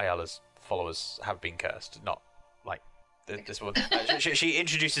Ayala's followers have been cursed, not like this one. She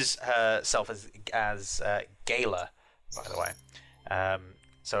introduces herself as Gala, by the way.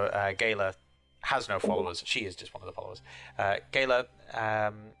 So Gala has no followers. She is just one of the followers. Gala,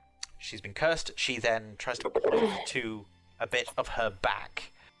 she's been cursed. She then tries to point to a bit of her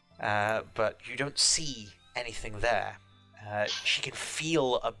back, but you don't see anything there. She can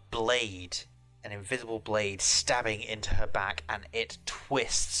feel a blade, an invisible blade, stabbing into her back, and it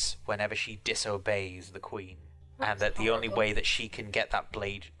twists whenever she disobeys the Queen. And that the only way that she can get that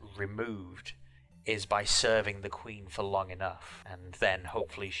blade removed is by serving the Queen for long enough, and then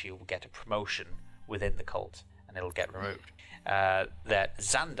hopefully she'll get a promotion within the cult and it'll get removed. That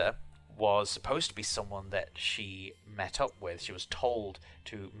Xander was supposed to be someone that she met up with. She was told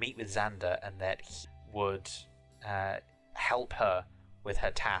to meet with Xander and that he would help her with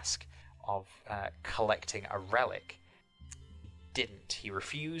her task of collecting a relic. He didn't. He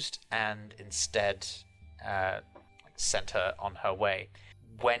refused and instead sent her on her way.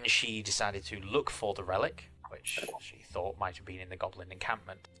 When she decided to look for the relic, which she thought might have been in the goblin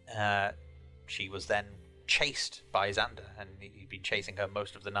encampment, she was then chased by Xander, and he'd been chasing her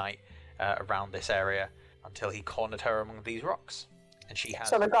most of the night around this area until he cornered her among these rocks. And she has...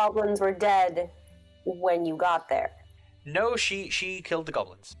 So the goblins were dead when you got there? No, she killed the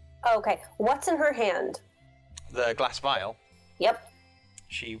goblins. Okay, what's in her hand? The glass vial. Yep.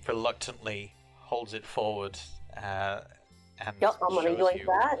 She reluctantly holds it forward and Yep, I'm gonna shows yoink you.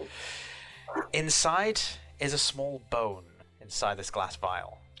 that. Inside is a small bone inside this glass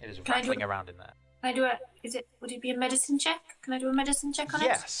vial. It is Can I do rattling it? around in there. Can I do it? Would it be a medicine check? Can I do a medicine check on it?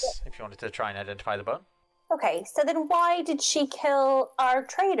 Yes, if you wanted to try and identify the bone. Okay, so then why did she kill our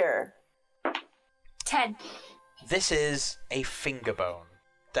trader? 10. This is a finger bone,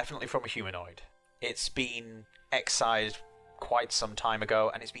 definitely from a humanoid. It's been excised quite some time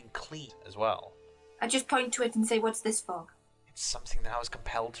ago, and it's been cleaned as well. I just point to it and say, what's this for? It's something that I was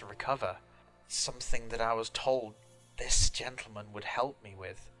compelled to recover. Something that I was told this gentleman would help me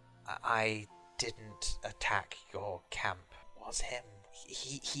with. I didn't attack your camp. It was him.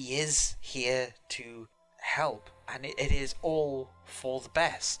 He is here to help, and it is all for the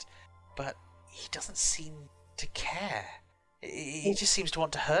best. But he doesn't seem to care. He just seems to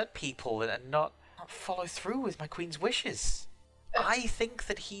want to hurt people and not follow through with my queen's wishes. I think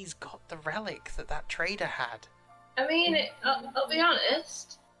that he's got the relic that trader had. I mean, I'll be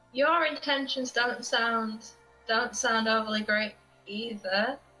honest. Your intentions don't sound overly great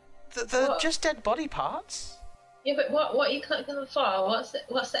either. They're What? just dead body parts. Yeah, but what are you collecting them for?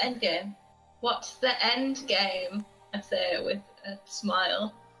 What's the end game? What's the end game? I say with a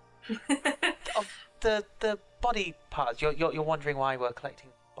smile. Of the body parts. You're wondering why we're collecting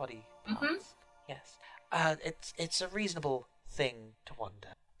body parts. Mhm. Yes. It's a reasonable thing to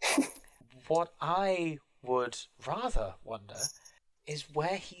wonder. What I would rather wonder is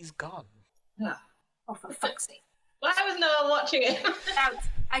where he's gone. Oh, for fuck's sake. Why was no one watching it?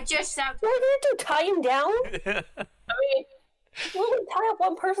 I just out. What are we gonna do? Tie him down? I mean, We'll only tie up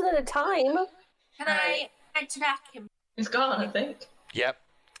one person at a time. Can I track him? he's gone, I think. Yep.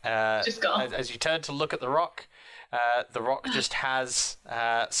 Just gone. As you turn to look at the rock just has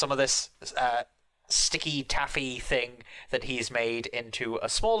some of this sticky taffy thing that he's made into a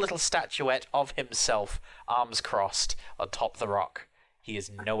small little statuette of himself, arms crossed, atop the rock. He is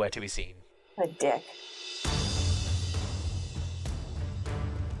nowhere to be seen. A dick.